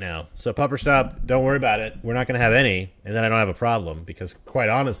moderators right now. So Puppersnap, don't worry about it. We're not going to have any, and then I don't have a problem. Because quite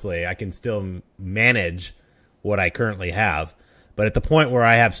honestly, I can still manage what I currently have. But at the point where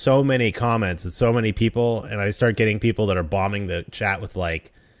I have so many comments and so many people, and I start getting people that are bombing the chat with,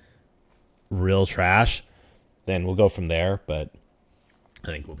 like, real trash, then we'll go from there. But I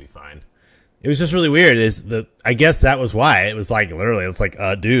think we'll be fine. It was just really weird. I guess that was why. It was like, literally, it's like,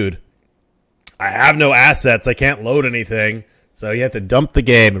 dude, I have no assets. I can't load anything. So you have to dump the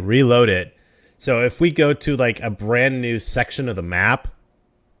game and reload it. So if we go to, like, a brand new section of the map,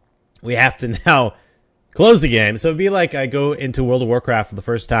 we have to now close the game. So it'd be like I go into World of Warcraft for the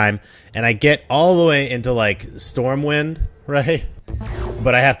first time, and I get all the way into, like, Stormwind, right?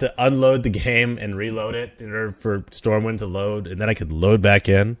 But I have to unload the game and reload it in order for Stormwind to load, and then I could load back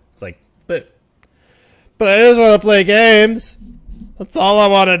in. It's like, but I just want to play games. That's all I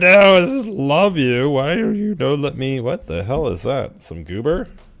want to do is just love you. Why are you don't let me? What the hell is that? Some goober?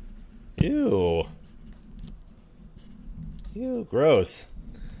 Ew. Ew, gross.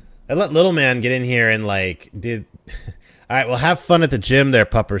 I let Little Man get in here and, like, did... Alright, well, have fun at the gym there,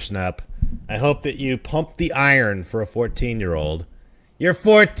 Puppersnap. I hope that you pump the iron for a 14-year-old. You're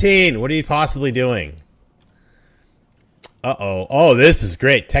 14! What are you possibly doing? Uh-oh. Oh, this is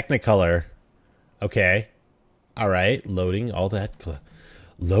great. Technicolor. Okay. Alright, loading all that...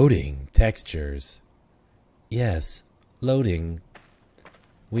 Loading textures. Yes, loading.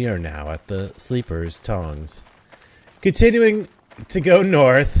 We are now at the Sleeper's Tongs. Continuing to go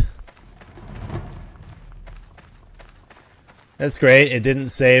north. That's great. It didn't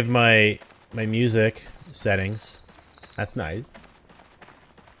save my music settings. That's nice.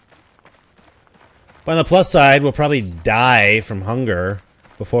 But on the plus side, we'll probably die from hunger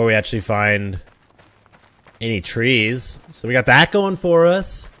before we actually find any trees. So we got that going for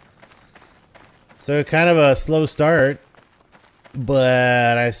us. So kind of a slow start.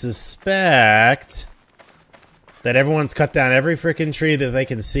 But I suspect that everyone's cut down every freaking tree that they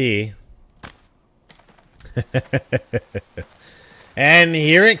can see. And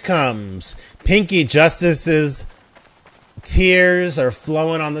here it comes. Pinky Justice's tears are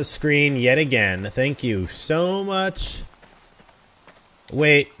flowing on the screen yet again. Thank you so much.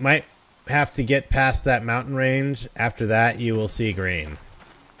 Wait, might have to get past that mountain range. After that, you will see green.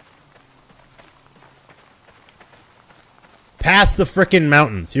 Past the frickin'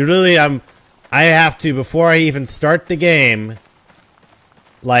 mountains. You really, I have to, before I even start the game,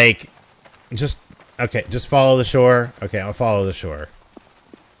 like, just, okay, just follow the shore. Okay, I'll follow the shore.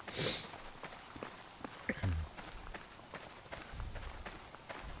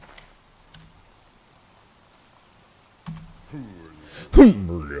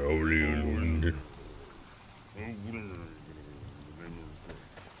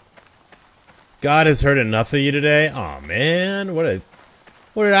 God has heard enough of you today. Aw, man. What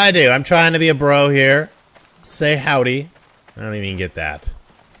did I do? I'm trying to be a bro here. Say howdy. I don't even get that.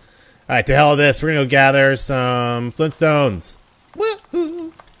 Alright, to hell with this. We're gonna go gather some Flintstones.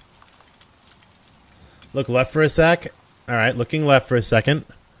 Woohoo! Look left for a sec. Alright, looking left for a second.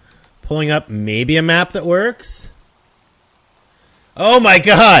 Pulling up maybe a map that works. Oh my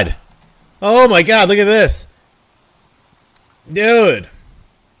god! Oh my god, look at this. Dude.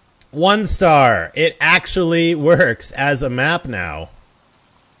 1 star. It actually works as a map now.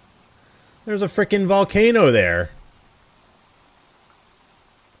 There's a freaking volcano there.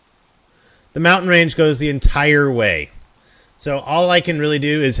 The mountain range goes the entire way. So all I can really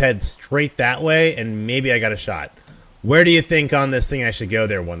do is head straight that way, and maybe I got a shot. Where do you think on this thing I should go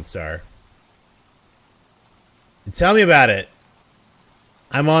there, 1 star? Tell me about it.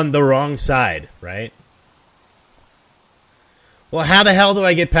 I'm on the wrong side, right? Well, how the hell do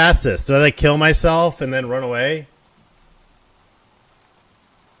I get past this? Do I, like, kill myself and then run away?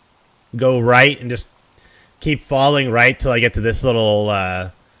 Go right and just keep falling right till I get to this little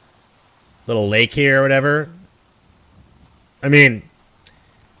lake here or whatever? I mean,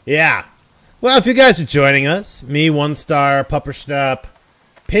 yeah. Well, if you guys are joining us, me, 1 star, Puppersnap,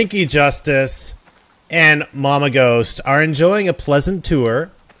 Pinky Justice, and Mama Ghost are enjoying a pleasant tour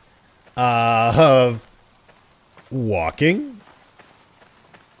of walking.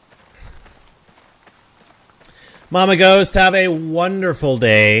 Mama Ghost, have a wonderful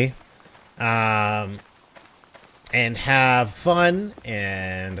day. And have fun.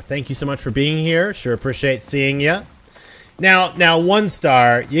 And thank you so much for being here. Sure appreciate seeing you. Now, 1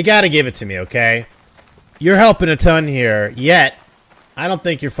 star, you got to give it to me, okay? You're helping a ton here, yet I don't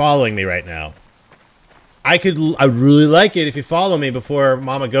think you're following me right now. I'd really like it if you follow me before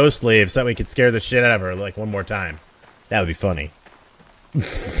Mama Ghost leaves, so that we could scare the shit out of her like one more time. That would be funny.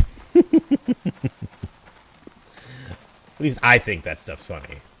 At least I think that stuff's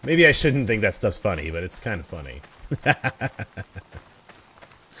funny. Maybe I shouldn't think that stuff's funny, but it's kind of funny.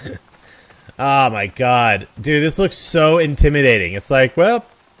 Oh my god. Dude, this looks so intimidating. It's like, well,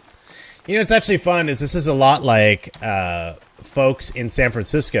 you know what's actually fun is this is a lot like folks in San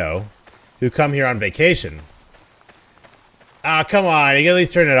Francisco who come here on vacation. Ah, come on, you can at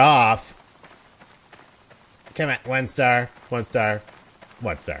least turn it off. Come on, 1 star, 1 star,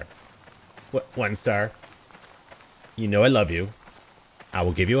 1 star. What? 1 star. You know I love you. I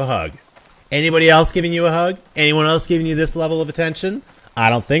will give you a hug. Anybody else giving you a hug? Anyone else giving you this level of attention? I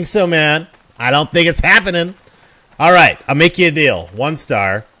don't think so, man. I don't think it's happening. All right, I'll make you a deal. 1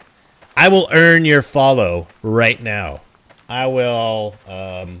 star. I will earn your follow right now. I will,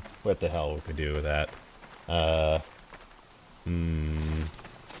 what the hell we could do with that? Oh,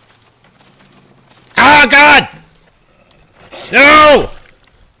 God! No!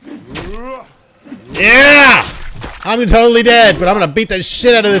 Yeah! I'm totally dead, but I'm gonna beat the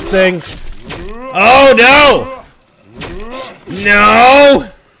shit out of this thing. Oh, no! No!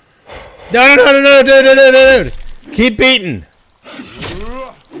 No, no, no, no, no, no, no, no, no! Keep beating.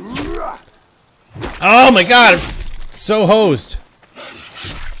 Oh, my God, I'm so hosed.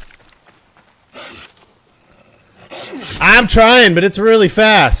 I'm trying, but it's really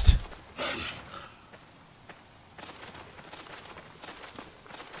fast.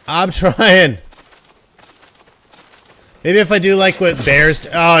 I'm trying. Maybe if I do like what bears do.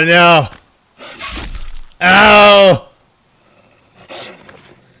 Oh, no. Oh.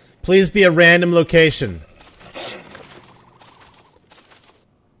 Please be a random location.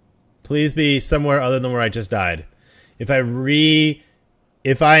 Please be somewhere other than where I just died. Oh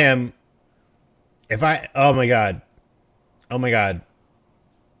my god. Oh my god.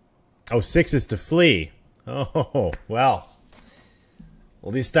 Oh, 6 is to flee. Oh, well.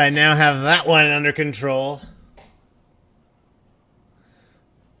 At least I now have that one under control.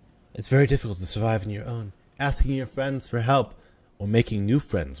 It's very difficult to survive on your own. Asking your friends for help or making new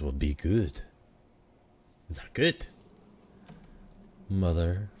friends will be good. Is that good?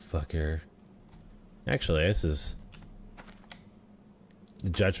 Motherfucker. Actually, this is... The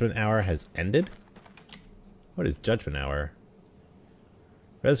Judgment Hour has ended? What is Judgment Hour?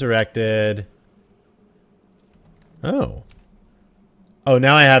 Resurrected. Oh. Oh,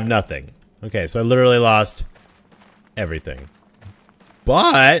 now I have nothing. Okay, so I literally lost everything.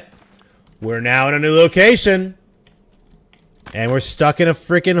 But we're now in a new location. And we're stuck in a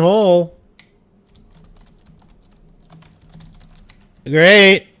freaking hole.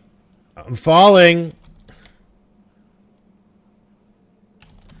 Great. I'm falling.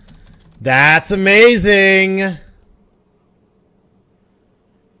 That's amazing.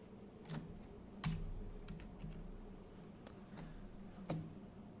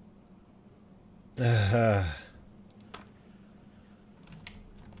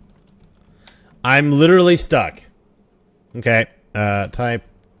 I'm literally stuck. Okay. Type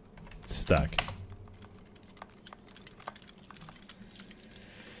stuck.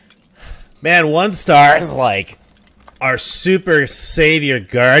 Man, 1 star is like our super savior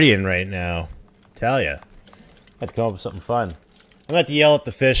guardian right now. Tell ya. I have to come up with something fun. I'm gonna have to yell at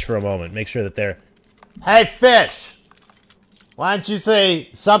the fish for a moment. Make sure that they're... Hey, fish! Why don't you say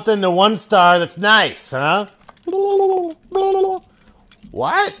something to 1 star that's nice, huh?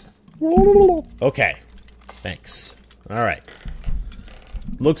 What? Okay. Thanks. Alright.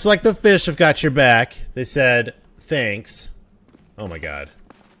 Looks like the fish have got your back. They said, thanks. Oh my god.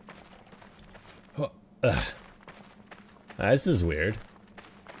 Ugh. This is weird.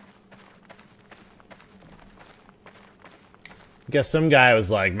 I guess some guy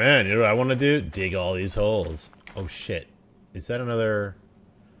was like, man, you know what I want to do? Dig all these holes. Oh shit. Is that another...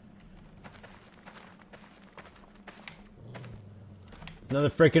 It's another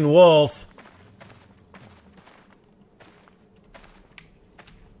freaking wolf.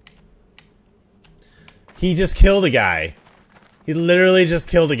 He just killed a guy. He literally just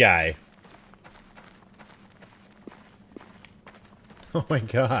killed a guy. Oh my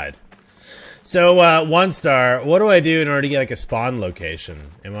god. So, 1 star, what do I do in order to get, like, a spawn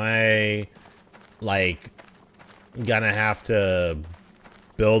location? Am I, like, gonna have to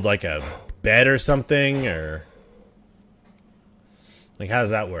build, like, a bed or something, or... Like, how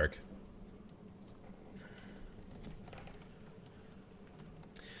does that work?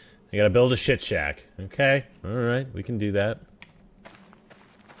 I gotta build a shit shack. Okay, alright, we can do that.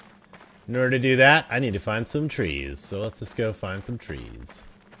 In order to do that, I need to find some trees. So let's just go find some trees.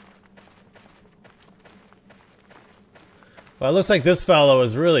 Well, it looks like this fellow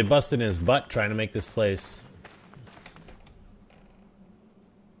is really busting his butt trying to make this place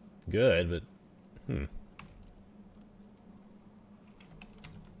good, but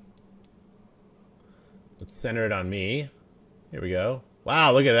Let's center it on me. Here we go.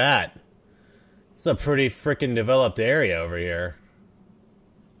 Wow, look at that. It's a pretty freaking developed area over here.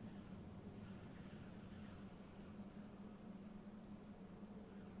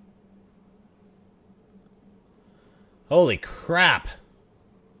 Holy crap.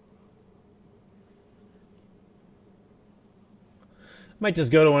 Might just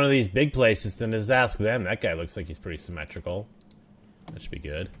go to one of these big places and just ask them. That guy looks like he's pretty symmetrical. That should be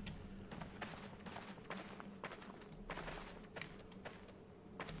good.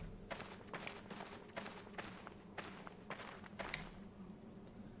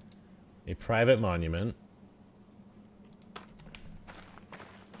 A private monument.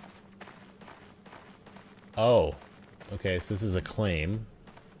 Oh. Okay, so this is a claim.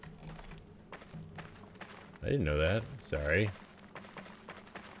 I didn't know that. Sorry.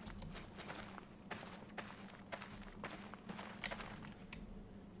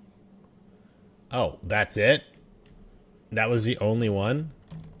 Oh, that's it? That was the only one?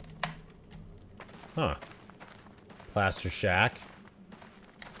 Huh. Plaster shack.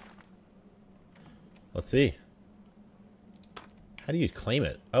 Let's see. How do you claim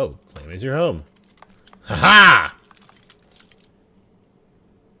it? Oh, claim as your home. Ha-ha!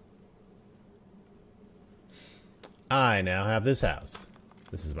 I now have this house.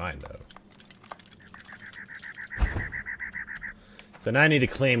 This is mine, though. So now I need to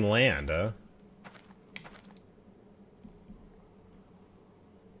claim land, huh?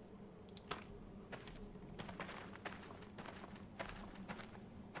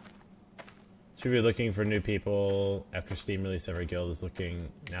 Should be looking for new people after Steam release. Every guild is looking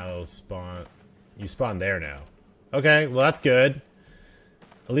now. Spawn. You spawn there now. Okay, well that's good.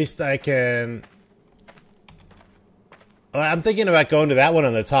 At least I can. Well, I'm thinking about going to that one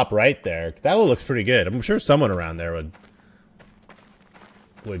on the top right there. That one looks pretty good. I'm sure someone around there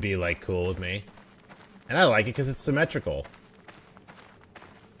would be like cool with me, and I like it because it's symmetrical.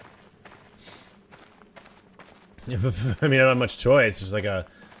 I mean, I don't have much choice. There's like a.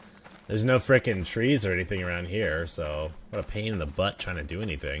 There's no frickin' trees or anything around here, so what a pain in the butt trying to do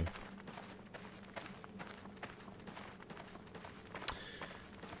anything.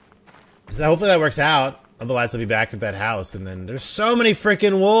 So hopefully that works out. Otherwise I'll be back at that house, and then there's so many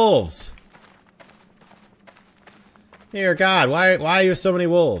frickin' wolves. Dear God, why are there so many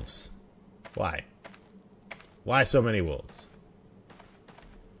wolves? Why? Why so many wolves?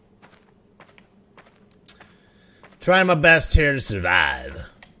 Trying my best here to survive.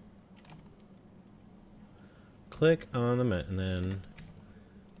 Click on the and then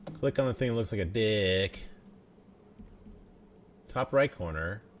click on the thing that looks like a dick. Top right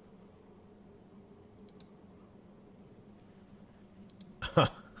corner.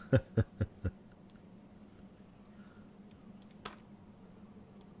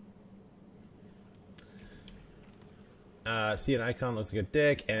 See an icon looks like a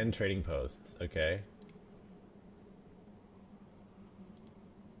dick and trading posts. Okay.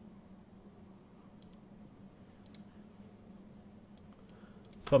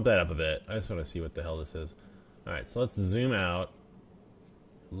 Bump that up a bit. I just want to see what the hell this is. Alright, so let's zoom out.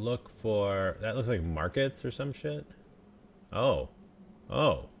 Look for... That looks like markets or some shit. Oh.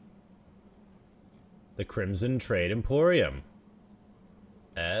 Oh. The Crimson Trade Emporium.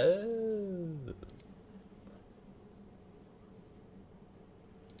 Oh.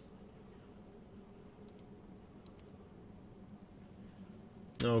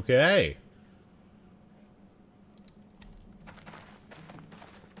 Okay.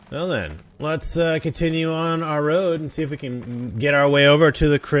 Well then, let's continue on our road and see if we can get our way over to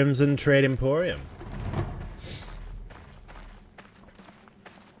the Crimson Trade Emporium.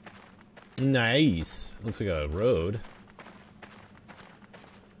 Nice. Looks like a road.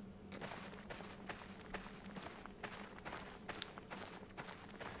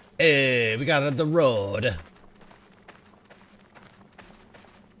 Hey, we got the road.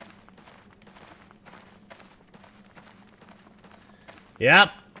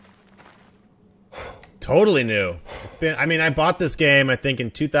 Yep. Totally new. It's been, I mean, I bought this game, I think, in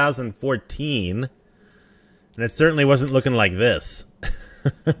 2014, and it certainly wasn't looking like this.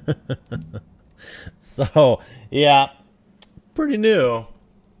 So, yeah, pretty new.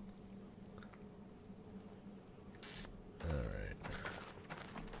 Alright.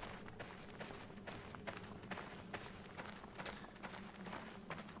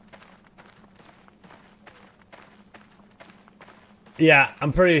 Yeah,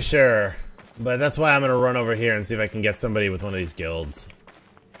 I'm pretty sure. But that's why I'm going to run over here and see if I can get somebody with one of these guilds.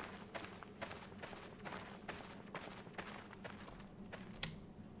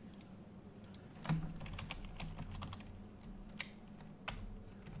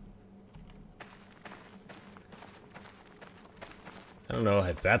 I don't know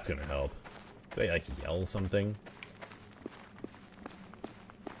if that's going to help. Do I, like, yell something?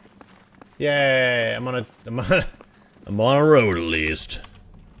 Yay! I'm on a road at least.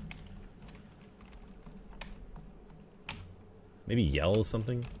 Maybe yell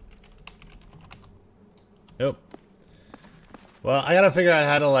something? Nope. Well, I gotta figure out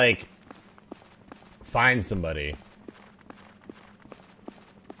how to, like, find somebody.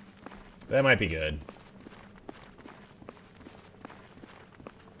 That might be good.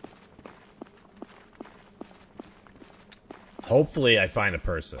 Hopefully I find a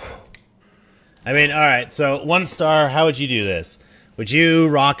person. I mean, alright, so 1 star, how would you do this? Would you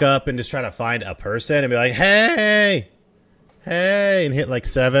rock up and just try to find a person and be like, hey! Hey! And hit like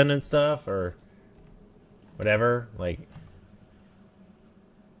 7 and stuff, or whatever? Like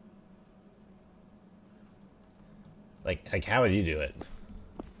how would you do it?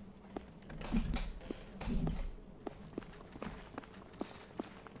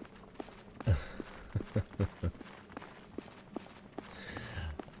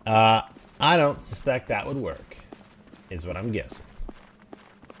 I don't suspect that would work, is what I'm guessing.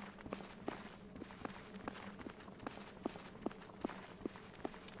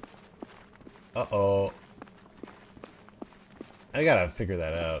 Uh-oh. I gotta figure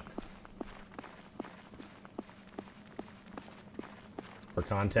that out. For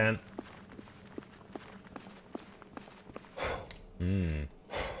content.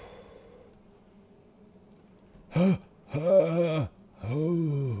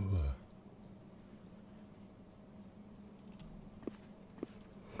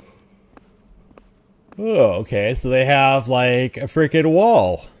 Oh, okay, so they have, like, a freaking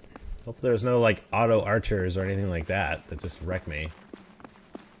wall. Hope there's no, like, auto archers or anything like that that just wreck me.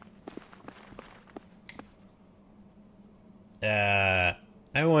 I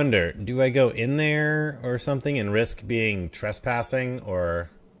wonder, do I go in there or something and risk being trespassing,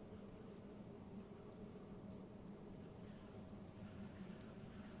 or...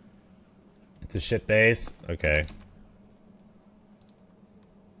 It's a shit base? Okay.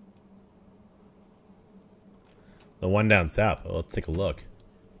 The one down south. Well, let's take a look.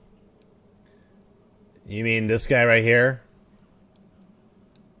 You mean this guy right here?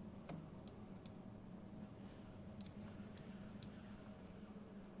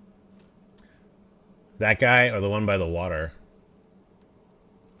 That guy or the one by the water?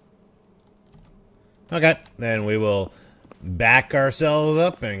 Okay, then we will back ourselves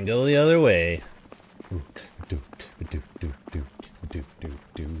up and go the other way.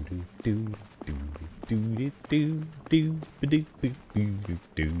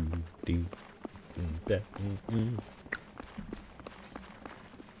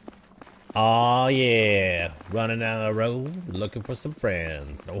 Oh yeah, running down the road looking for some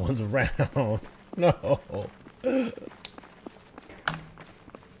friends. No one's around. No.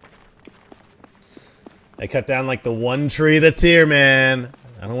 I cut down like the one tree that's here, man.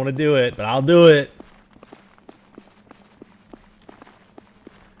 I don't want to do it, but I'll do it.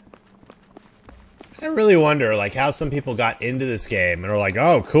 I really wonder, like, how some people got into this game and are like,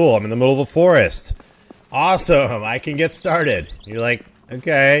 oh, cool, I'm in the middle of a forest. Awesome, I can get started. You're like,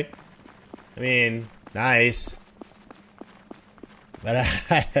 okay. I mean, nice. But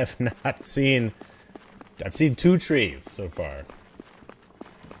I have not seen... I've seen 2 trees so far.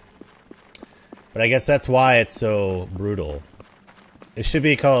 But I guess that's why it's so brutal. It should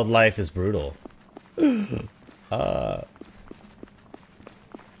be called Life is Brutal.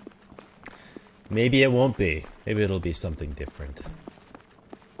 Maybe it won't be. Maybe it'll be something different.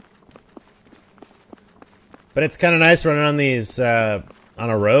 But it's kind of nice running on these, on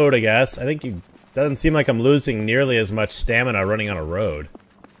a road, I guess. I think it doesn't seem like I'm losing nearly as much stamina running on a road.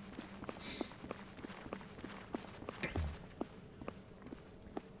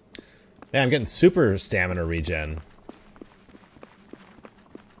 Yeah, I'm getting super stamina regen.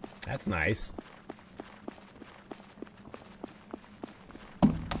 That's nice.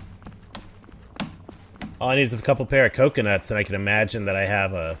 All I need is a couple pair of coconuts and I can imagine that I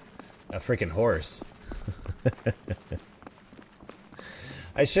have a freaking horse.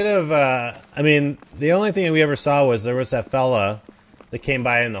 I should have, I mean, the only thing we ever saw was there was that fella that came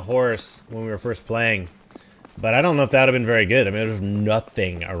by in the horse when we were first playing. But I don't know if that would have been very good. I mean, there's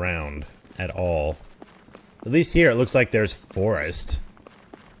nothing around at all. At least here it looks like there's forest.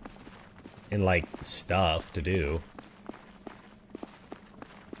 And, like, stuff to do.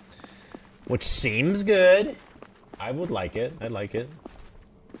 which seems good. I would like it. I'd like it.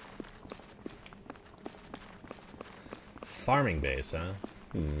 Farming base, huh?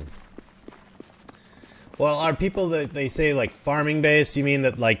 Well, are people that they say like farming base, you mean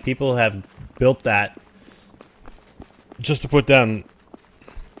that like people have built that just to put down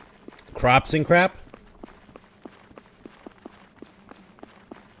crops and crap?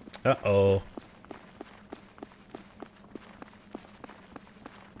 Uh-oh.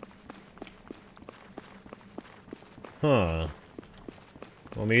 Huh.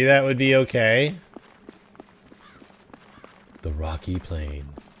 Well, maybe that would be okay. The rocky plain.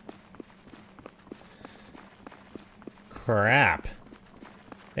 Crap.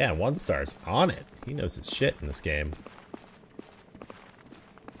 Yeah, 1 star's on it. He knows his shit in this game.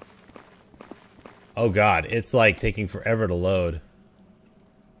 Oh god, it's like taking forever to load.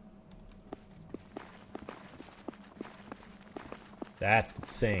 That's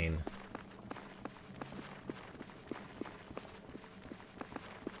insane.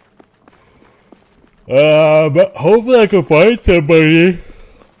 But hopefully I can find somebody.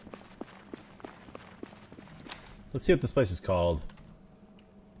 Let's see what this place is called.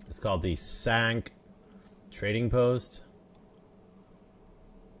 It's called the Sank Trading Post.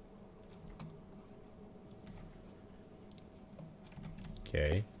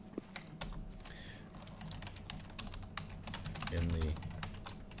 Okay. In the...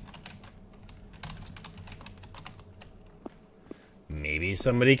 Maybe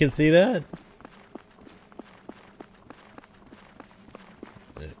somebody can see that?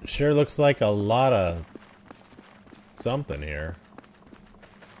 It sure looks like a lot of something here.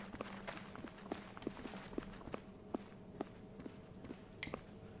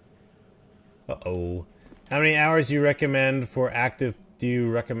 Uh-oh. How many hours do you recommend for active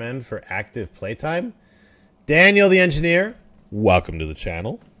playtime? Daniel the engineer, welcome to the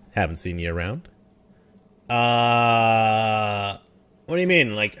channel. Haven't seen you around. What do you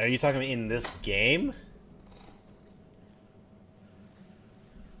mean? Like, are you talking in this game?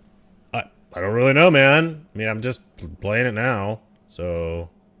 I don't really know, man. I mean, I'm just playing it now. So,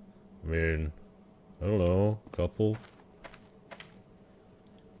 I mean, I don't know, couple.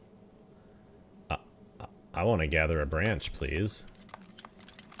 I want to gather a branch, please.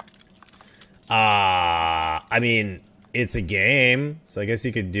 I mean, it's a game, so I guess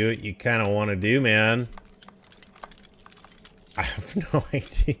you could do what you kind of want to do, man. I have no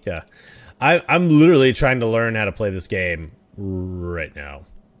idea. I'm literally trying to learn how to play this game right now.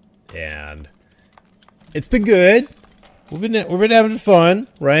 And it's been good. We've been having fun,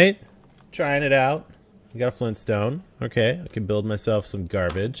 right? Trying it out. I got a flintstone. Okay, I can build myself some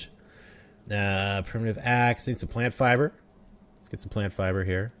garbage. Primitive axe. Need some plant fiber. Let's get some plant fiber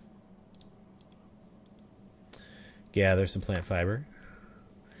here. Gather some plant fiber.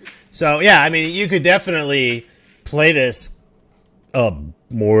 So yeah, I mean, you could definitely play this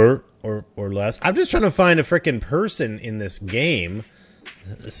more or less. I'm just trying to find a freaking person in this game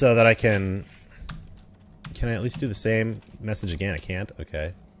so that I can I at least do the same message again? I can't.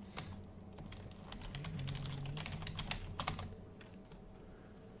 Okay.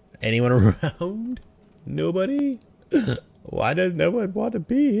 Anyone around? Nobody? Why does no one want to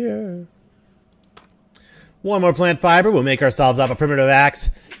be here? One more plant fiber. We'll make ourselves up a primitive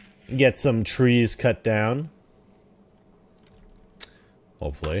axe. Get some trees cut down.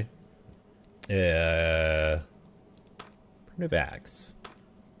 Hopefully. Primitive axe.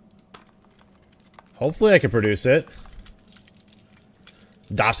 Hopefully I can produce it.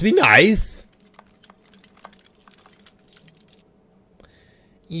 That's be nice.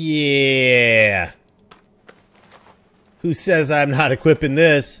 Yeah. Who says I'm not equipping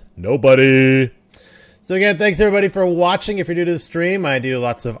this? Nobody. So again, thanks everybody for watching. If you're new to the stream, I do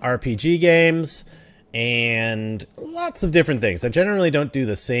lots of RPG games and lots of different things. I generally don't do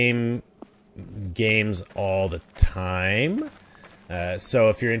the same games all the time. So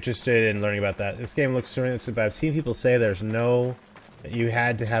if you're interested in learning about that, this game looks really interesting, but I've seen people say there's no... You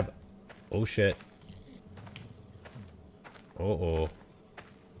had to have... Oh shit. Uh-oh.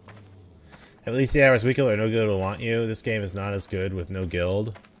 At least the hours weekly or no guild will want you. This game is not as good with no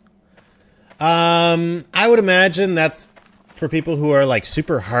guild. I would imagine that's for people who are like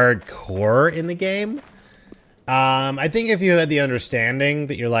super hardcore in the game. I think if you had the understanding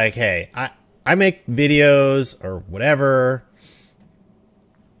that you're like, hey, I make videos or whatever.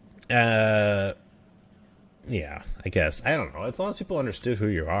 Yeah, I guess. I don't know. As long as people understood who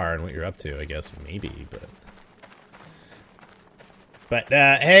you are and what you're up to, I guess maybe, But,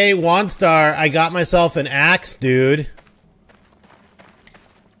 hey, Wanstar, I got myself an axe, dude.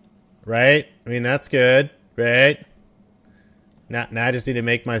 Right? I mean, that's good, right? Now I just need to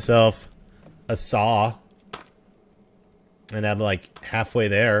make myself a saw. And I'm like halfway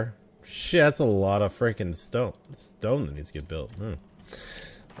there. Shit, that's a lot of freaking stone. Stone that needs to get built.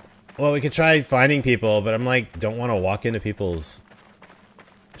 Well, we could try finding people, but I'm like, don't want to walk into people's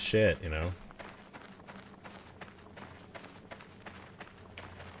shit, you know?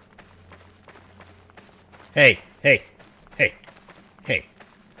 Hey, hey, hey, hey.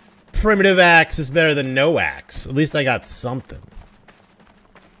 Primitive axe is better than no axe. At least I got something.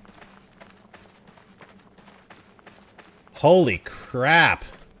 Holy crap.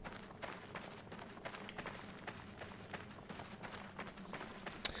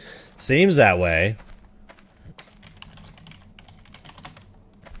 Seems that way.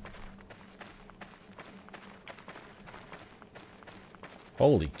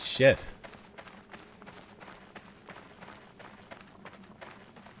 Holy shit.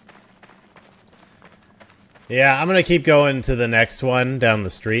 Yeah, I'm gonna keep going to the next one down the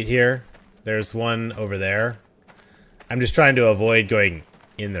street here. There's one over there. I'm just trying to avoid going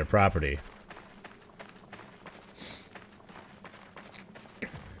in their property.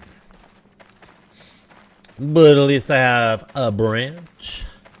 But at least I have a branch.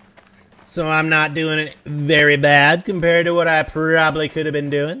 So I'm not doing it very bad compared to what I probably could have been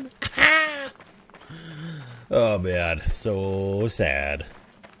doing. Oh man, so sad.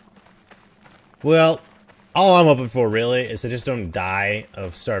 Well, all I'm hoping for really is I just don't die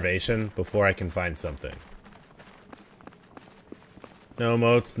of starvation before I can find something. No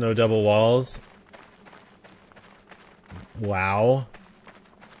moats, no double walls. Wow.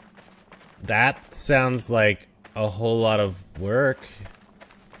 That sounds like a whole lot of work.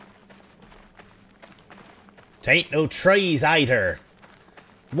 Tain't no trees either.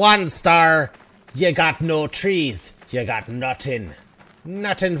 1 star, you got no trees. You got nothing.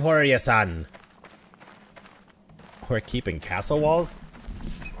 Nothing for you, son. We're keeping castle walls?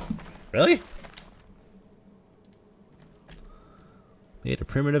 Really? Made a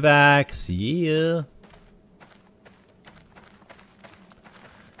primitive axe, yeah.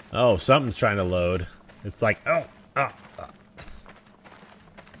 Oh, something's trying to load. It's like, oh.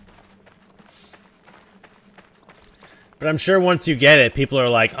 But I'm sure once you get it, people are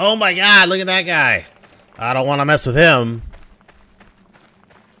like, oh my god, look at that guy. I don't want to mess with him.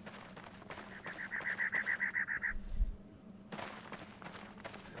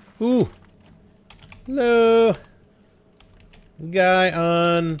 Ooh. Hello. Guy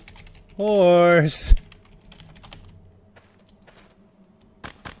on horse.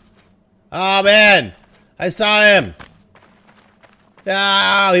 Oh man, I saw him.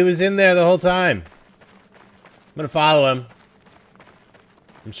 Oh, he was in there the whole time. I'm gonna follow him.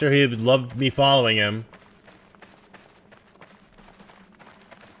 I'm sure he would love me following him.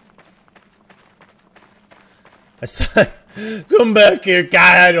 I saw. Come back here,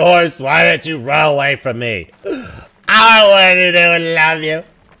 guy on horse. Why don't you run away from me? I want to do and love you.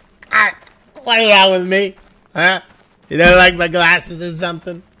 What is wrong with me? Huh? You don't like my glasses or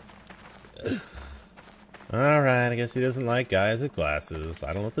something? Alright, I guess he doesn't like guys with glasses. I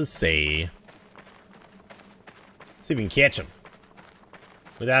don't know what to say. Let's see if we can catch him.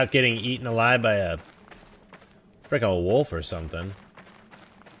 Without getting eaten alive by a frickin' wolf or something.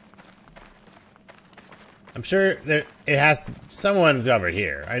 I'm sure there it has to, someone's over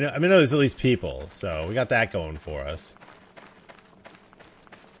here. I know there's at least people, so we got that going for us.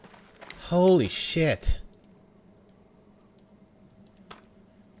 Holy shit.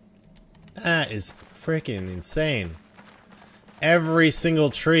 That is freaking insane. Every single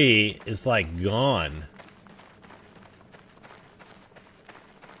tree is like gone.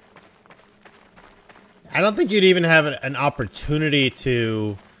 I don't think you'd even have an opportunity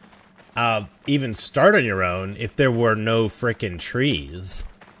to even start on your own if there were no frickin' trees.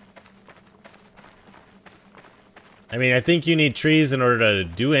 I mean, I think you need trees in order to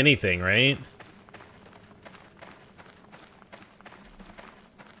do anything, right?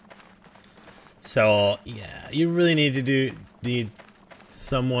 So, yeah, you really need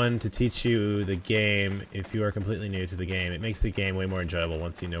someone to teach you the game if you are completely new to the game. It makes the game way more enjoyable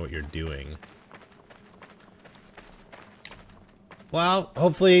once you know what you're doing. Well,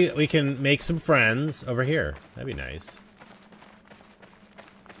 hopefully we can make some friends over here. That'd be nice.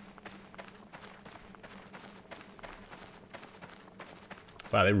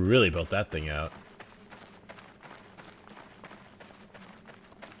 Wow, they really built that thing out.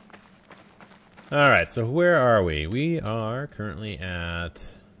 Alright, so where are we? We are currently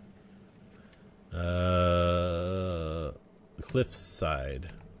at Cliffside.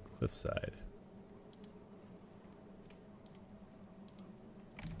 Cliffside.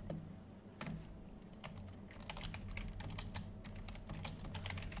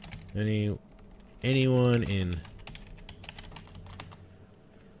 anyone in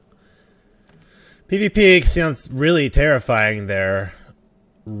PvP sounds really terrifying there.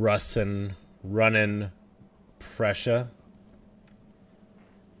 Russin, runnin', pressure.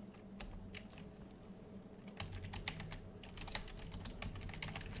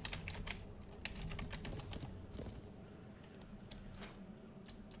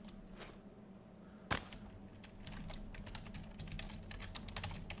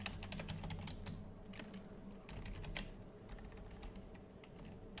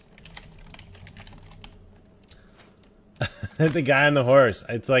 The guy on the horse.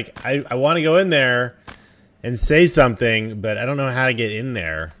 It's like, I want to go in there and say something, but I don't know how to get in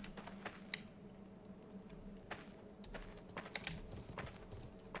there.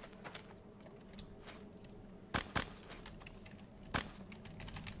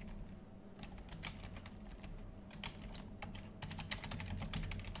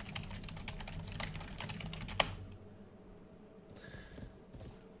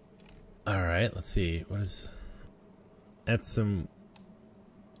 All right, let's see. What is... That's some...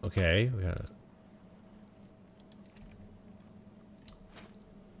 Okay, we got...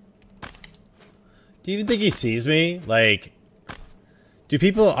 Do you even think he sees me? Like, do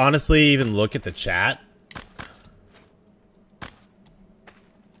people honestly even look at the chat?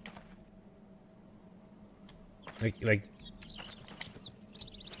 Like...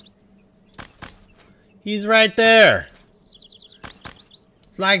 He's right there!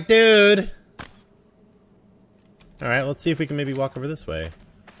 Like, dude! Alright, let's see if we can maybe walk over this way.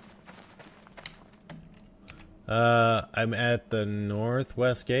 I'm at the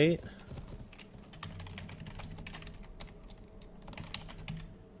northwest gate.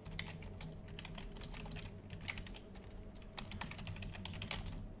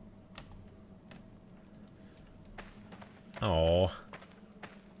 Oh,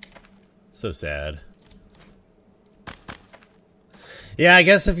 so sad. Yeah, I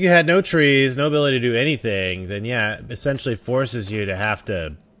guess if you had no trees, no ability to do anything, then yeah, it essentially forces you to have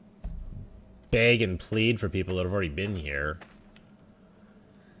to beg and plead for people that have already been here.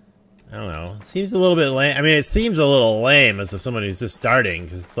 I don't know. It seems a little bit lame. I mean, it seems a little lame as if someone who's just starting,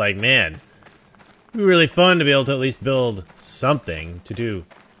 because it's like, man, it'd be really fun to be able to at least build something, to do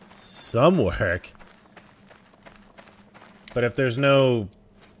some work. But if there's no...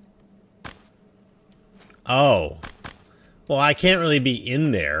 Oh. Well, I can't really be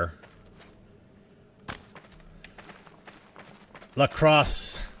in there.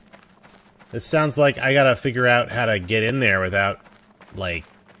 Lacrosse. This sounds like I gotta figure out how to get in there without, like,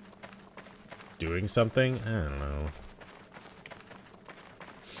 doing something? I don't know.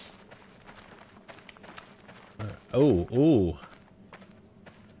 Ooh.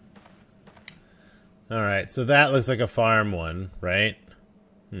 Alright, so that looks like a farm one, right?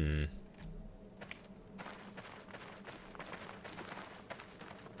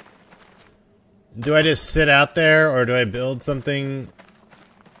 Do I just sit out there, or do I build something?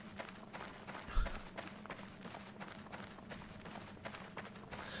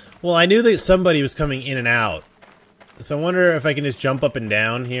 Well, I knew that somebody was coming in and out. So I wonder if I can just jump up and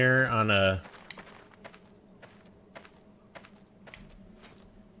down here on a...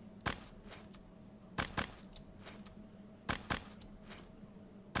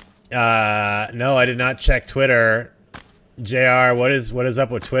 No, I did not check Twitter. JR, what is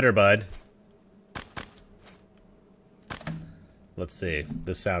up with Twitter, bud? Let's see.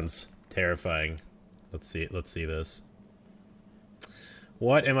 This sounds terrifying. Let's see this.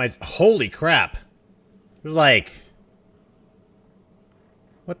 What am I... Holy crap. There's like...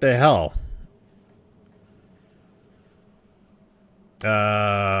 What the hell?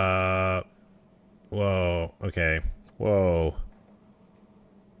 Whoa. Okay. Whoa.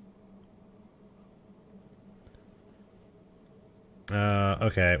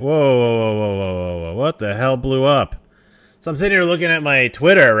 Okay. Whoa. What the hell blew up? So I'm sitting here looking at my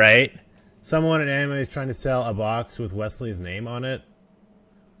Twitter, right? Someone in anime is trying to sell a box with Wesley's name on it.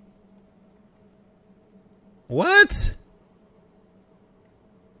 What?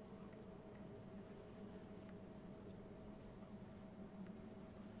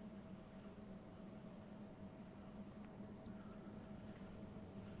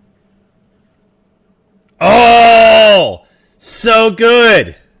 Oh! So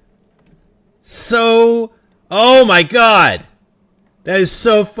good! Oh my god! That is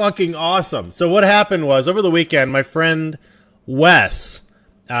so fucking awesome. So what happened was, over the weekend, my friend Wes,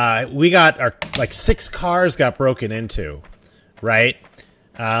 we got our, like, 6 cars got broken into, right?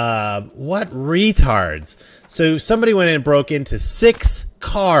 What retards. So somebody went in and broke into 6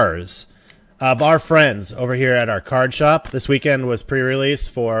 cars of our friends over here at our card shop. This weekend was pre-release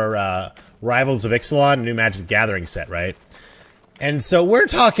for Rivals of Ixalan, new Magic Gathering set, right? And so we're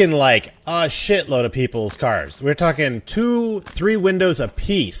talking like a shitload of people's cars. We're talking 2-3 windows a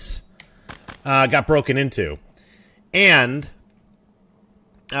piece got broken into. And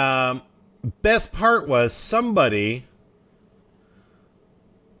best part was somebody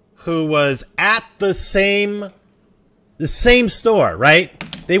who was at the same store, right?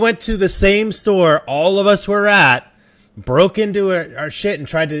 They went to the same store all of us were at, broke into our shit and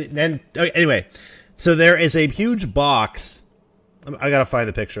tried to then anyway. So there is a huge box. I gotta find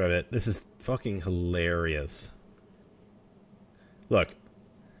the picture of it. This is fucking hilarious. Look.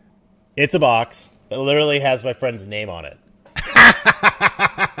 It's a box that literally has my friend's name on it.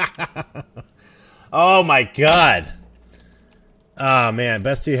 Oh my god. Oh man,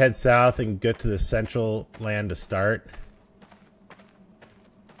 best you head south and get to the central land to start.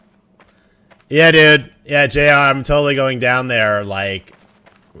 Yeah, dude. Yeah, JR, I'm totally going down there. Like,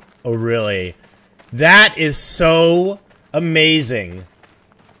 oh, really? That is so amazing.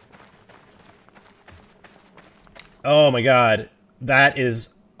 Oh my god. That is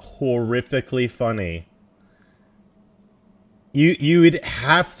horrifically funny. You would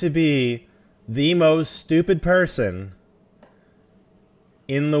have to be the most stupid person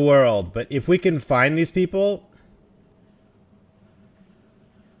in the world. But if we can find these people...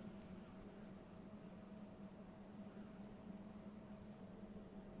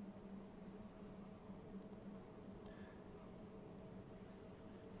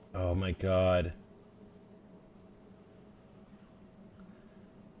 Oh my god.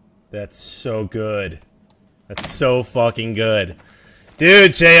 That's so good. That's so fucking good.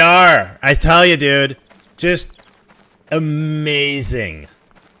 Dude, JR, I tell you, dude, just amazing.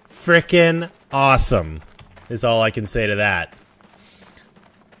 Frickin' awesome is all I can say to that.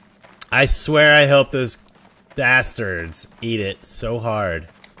 I swear I hope those bastards eat it so hard.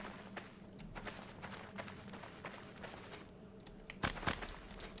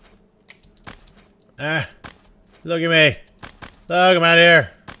 Ah, look at me. Look, I'm out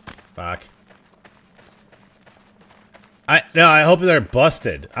here. Fuck. I hope they're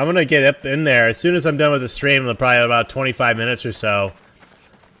busted. I'm gonna get up in there as soon as I'm done with the stream. In probably about 25 minutes or so.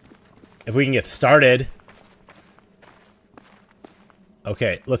 If we can get started.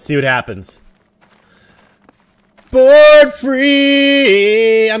 Okay, let's see what happens. Board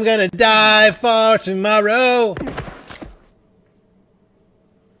free! I'm gonna die for tomorrow!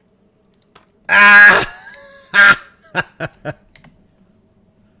 Ah!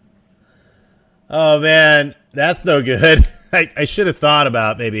 Oh man, that's no good. I should have thought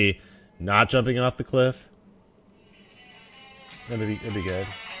about maybe not jumping off the cliff. That'd be good.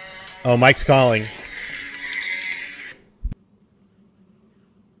 Oh, Mike's calling.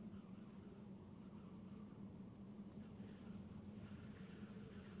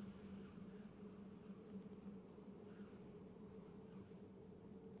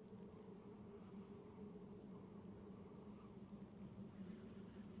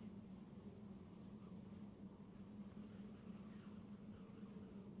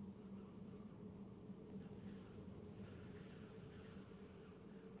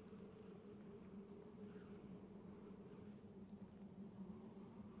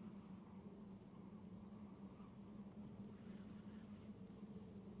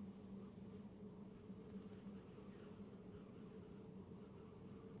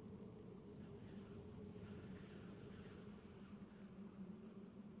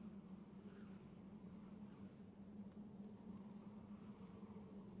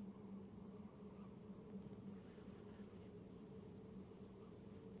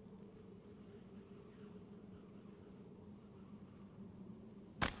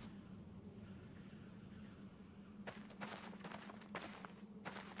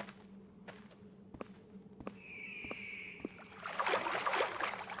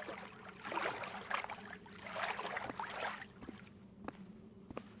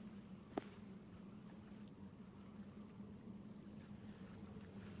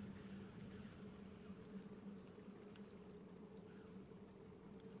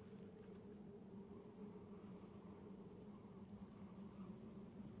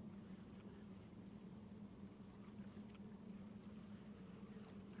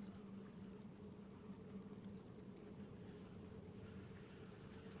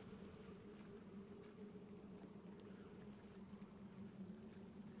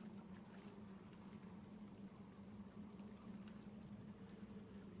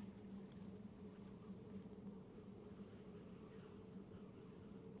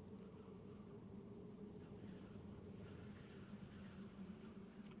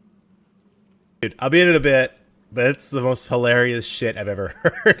 Dude, I'll be in it a bit, but it's the most hilarious shit I've ever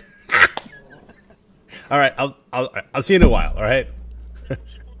heard. All right, I'll see you in a while. All right.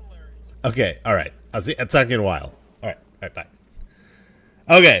 Okay. All right. I'll talk to you in a while. All right. Bye.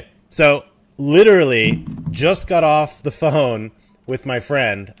 Okay. So literally just got off the phone with my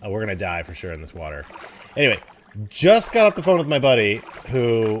friend. Oh, we're gonna die for sure in this water. Anyway, just got off the phone with my buddy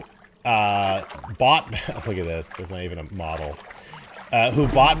who bought. Look at this. There's not even a model. Who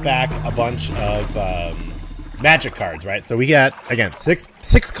bought back a bunch of magic cards, right? So we got, again, six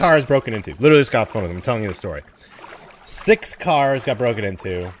cars broken into. Literally just got off the phone with them. I'm telling you the story. 6 cars got broken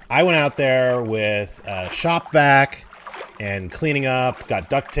into. I went out there with shop vac and cleaning up, got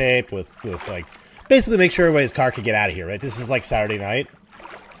duct tape with like, basically make sure everybody's car could get out of here, right? This is like Saturday night.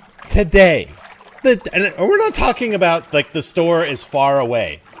 Today. And we're not talking about, like, the store is far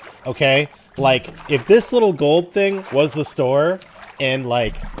away, okay? Like, if this little gold thing was the store and,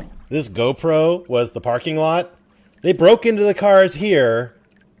 like, this GoPro was the parking lot, they broke into the cars here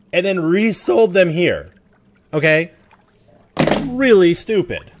and then resold them here, okay? Really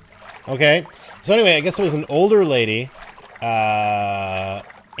stupid, okay? So anyway, I guess it was an older lady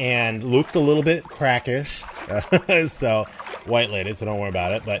and looked a little bit crackish. So, white lady, so don't worry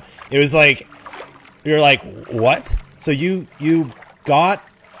about it. But it was like, you're like, what? So you got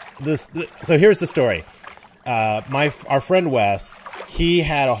this. So here's the story. Our friend Wes, he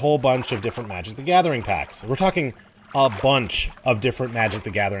had a whole bunch of different Magic the Gathering packs. We're talking a bunch of different Magic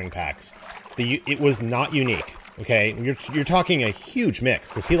the Gathering packs. It was not unique. Okay, you're talking a huge mix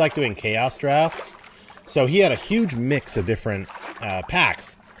because he liked doing chaos drafts, so he had a huge mix of different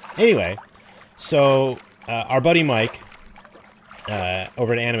packs. Anyway, so our buddy Mike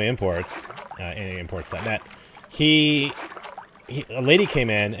over at Anime Imports, animeimports.net, a lady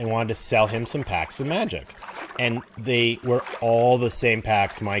came in and wanted to sell him some packs of Magic, and they were all the same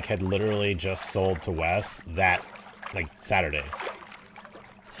packs Mike had literally just sold to Wes that like Saturday.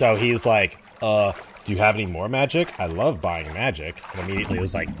 So he was like, do you have any more Magic? I love buying Magic. And immediately it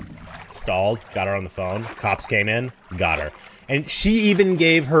was like, stalled, got her on the phone. Cops came in, got her. And she even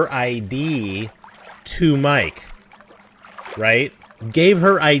gave her ID to Mike. Right? Gave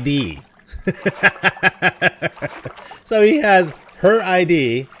her ID. So he has her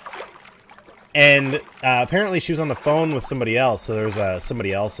ID. And apparently she was on the phone with somebody else. So there was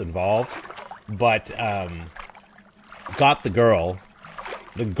somebody else involved. But got the girl.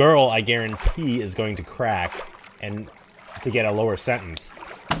 The girl, I guarantee, is going to crack and to get a lower sentence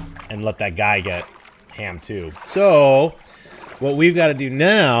and let that guy get hammed too. So, what we've got to do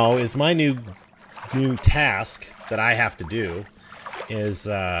now is my new task that I have to do is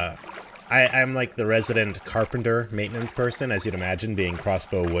I'm like the resident carpenter maintenance person, as you'd imagine, being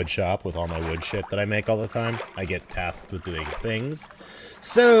Crossbow Wood Shop with all my wood shit that I make all the time. I get tasked with doing things.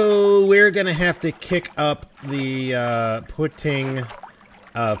 So, we're going to have to kick up the putting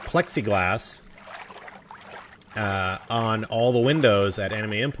of plexiglass on all the windows at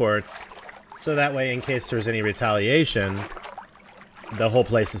Anime Imports, so that way, in case there's any retaliation, the whole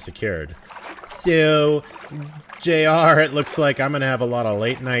place is secured. So, JR, it looks like I'm gonna have a lot of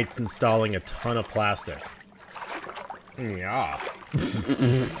late nights installing a ton of plastic. Yeah.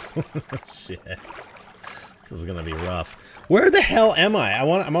 Shit. This is gonna be rough. Where the hell am I?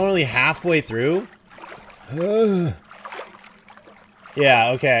 I'm only halfway through. Yeah,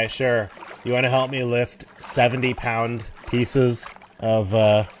 okay, sure. You want to help me lift 70-pound pieces of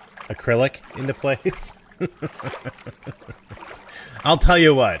acrylic into place? I'll tell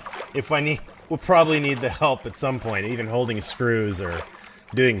you what. If I need, we'll probably need the help at some point, even holding screws or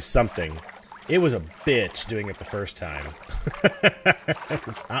doing something. It was a bitch doing it the first time. It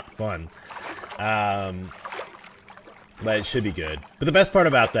was not fun. But it should be good. But the best part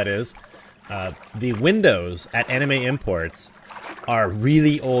about that is the windows at Anime Imports are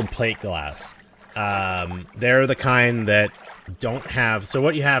really old plate glass. They're the kind that don't have... So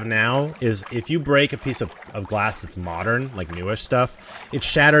what you have now is if you break a piece of glass that's modern, like newish stuff, it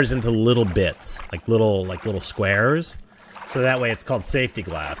shatters into little bits, like little squares. So that way it's called safety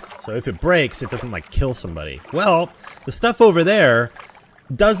glass. So if it breaks, it doesn't like kill somebody. Well, the stuff over there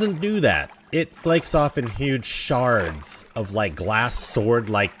doesn't do that. It flakes off in huge shards of like glass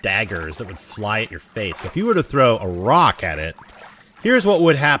sword-like daggers that would fly at your face. So if you were to throw a rock at it, here's what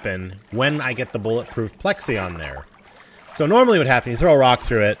would happen when I get the bulletproof plexi on there. So normally what would happen, you throw a rock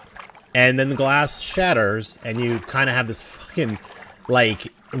through it, and then the glass shatters, and you kind of have this fucking,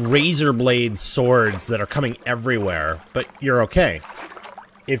 like, razor blade swords that are coming everywhere, but you're okay.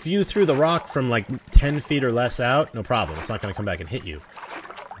 If you threw the rock from, like, 10 feet or less out, no problem. It's not going to come back and hit you.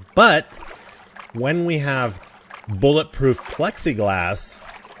 But when we have bulletproof plexiglass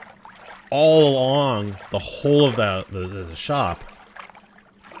all along the whole of the shop,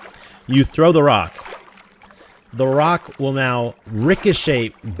 you throw the rock, the rock will now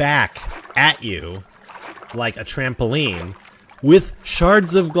ricochet back at you like a trampoline with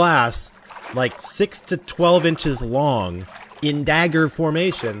shards of glass like 6 to 12 inches long in dagger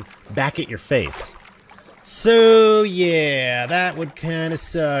formation back at your face. So, yeah, that would kind of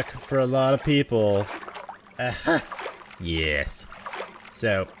suck for a lot of people. Yes.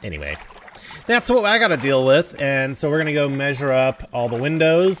 So, anyway, that's what I gotta deal with, and so we're gonna go measure up all the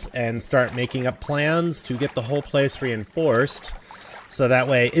windows and start making up plans to get the whole place reinforced. So that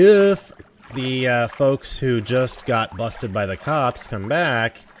way, if the folks who just got busted by the cops come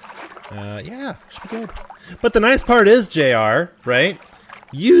back, yeah, should be good. But the nice part is, JR, right?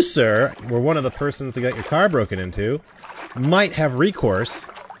 You, sir, were one of the persons that got your car broken into, might have recourse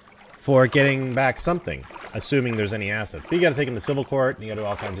for getting back something, assuming there's any assets. But you gotta take them to civil court, and you gotta do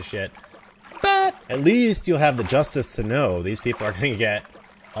all kinds of shit. But at least you'll have the justice to know these people are gonna get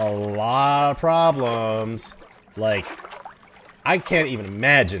a lot of problems. Like, I can't even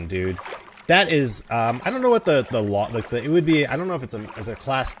imagine, dude. That is, I don't know what the law, like it would be, I don't know if it's a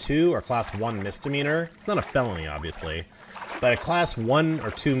class 2 or class 1 misdemeanor. It's not a felony, obviously. But a class 1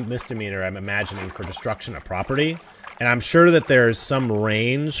 or 2 misdemeanor, I'm imagining, for destruction of property. And I'm sure that there's some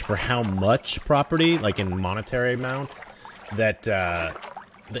range for how much property, like in monetary amounts, that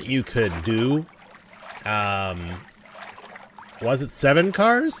that you could do. Was it 7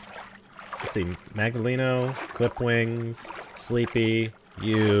 cars? Let's see. Magdaleno, Clipwings, Sleepy,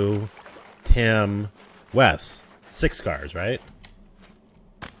 you, Tim, Wes. 6 cars, right?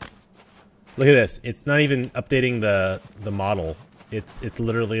 Look at this. It's not even updating the model. It's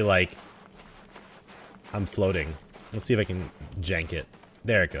literally like I'm floating. Let's see if I can jank it.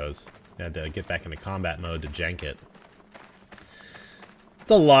 There it goes. I had to get back into combat mode to jank it. It's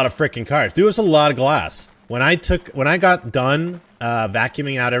a lot of freaking cars. Dude, it's a lot of glass. When I got done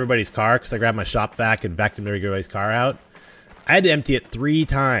vacuuming out everybody's car, because I grabbed my shop vac and vacuumed everybody's car out, I had to empty it 3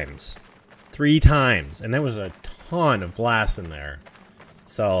 times. 3 times. And there was a ton of glass in there.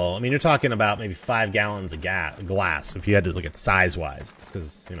 So, I mean, you're talking about maybe 5 gallons of glass if you had to look at size-wise. Just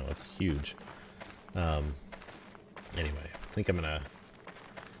because, you know, it's huge. Anyway, I think I'm going to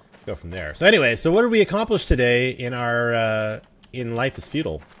go from there. So anyway, so what did we accomplish today in our, in Life is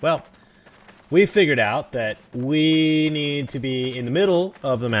Feudal? Well, we figured out that we need to be in the middle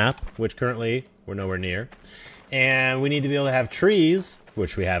of the map, which currently we're nowhere near. And we need to be able to have trees,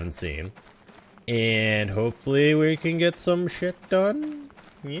 which we haven't seen. And hopefully we can get some shit done.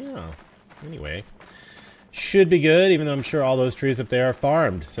 Yeah. Anyway. Should be good, even though I'm sure all those trees up there are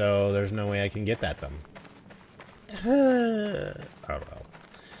farmed. So there's no way I can get that them. Oh well.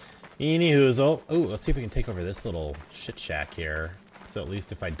 Anyhoozle. Oh, let's see if we can take over this little shit shack here. So at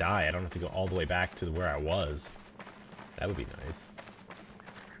least if I die, I don't have to go all the way back to where I was. That would be nice.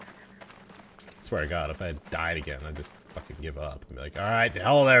 I swear to God, if I died again, I'd just fucking give up. And be like, alright, the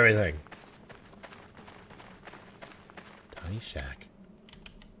hell with everything. Tiny shack.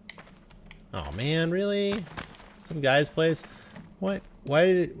 Oh man, really? Some guy's place? What? Why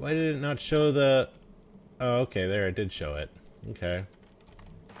did it not show the... Oh, okay, there, it did show it. Okay.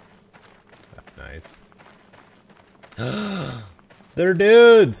 That's nice. They're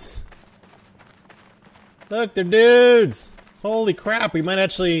dudes! Look, they're dudes! Holy crap, we might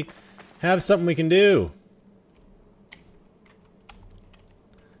actually have something we can do.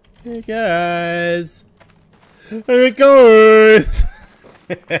 Hey guys! Hey guys!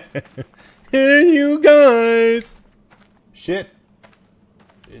 Hey you guys! Shit.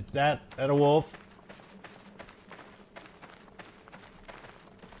 Is that a wolf?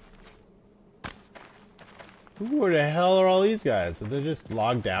 Who the hell are all these guys? Are they just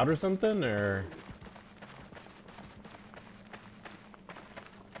logged out or something, or?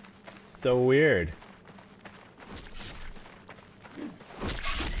 So weird.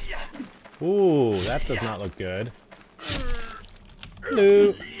 Ooh, that does not look good.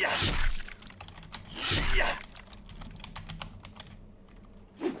 Hello.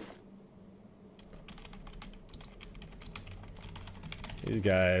 These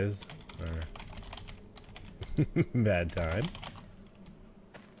guys are bad time.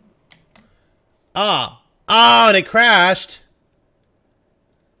 Ah! Oh, and it crashed!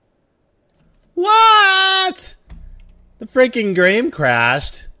 What? The freaking game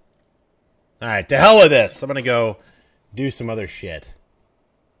crashed. Alright, to hell with this. I'm gonna go do some other shit.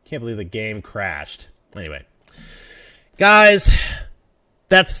 Can't believe the game crashed. Anyway. Guys,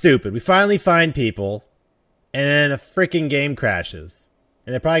 that's stupid. We finally find people, and then the freaking game crashes.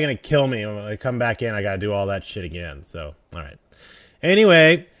 And they're probably gonna kill me when I come back in. I gotta do all that shit again. So, alright.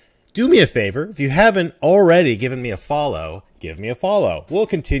 Anyway, do me a favor. If you haven't already given me a follow, give me a follow. We'll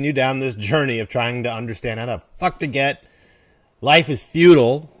continue down this journey of trying to understand how the fuck to get life is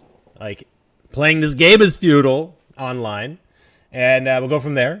feudal. Like, playing this game is feudal online. And we'll go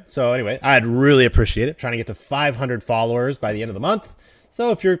from there. So anyway, I'd really appreciate it. Trying to get to 500 followers by the end of the month.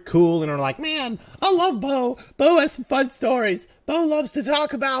 So if you're cool and are like, man, I love Beau. Beau has some fun stories. Beau loves to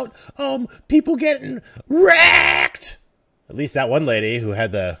talk about people getting wrecked. At least that one lady who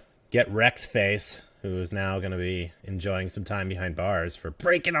had the get wrecked face, who is now going to be enjoying some time behind bars for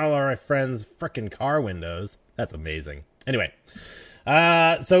breaking all our friends' frickin' car windows. That's amazing. Anyway,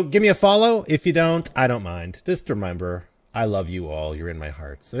 so give me a follow. If you don't, I don't mind. Just remember, I love you all. You're in my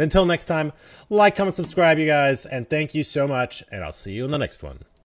hearts. And until next time, like, comment, subscribe, you guys. And thank you so much. And I'll see you in the next one.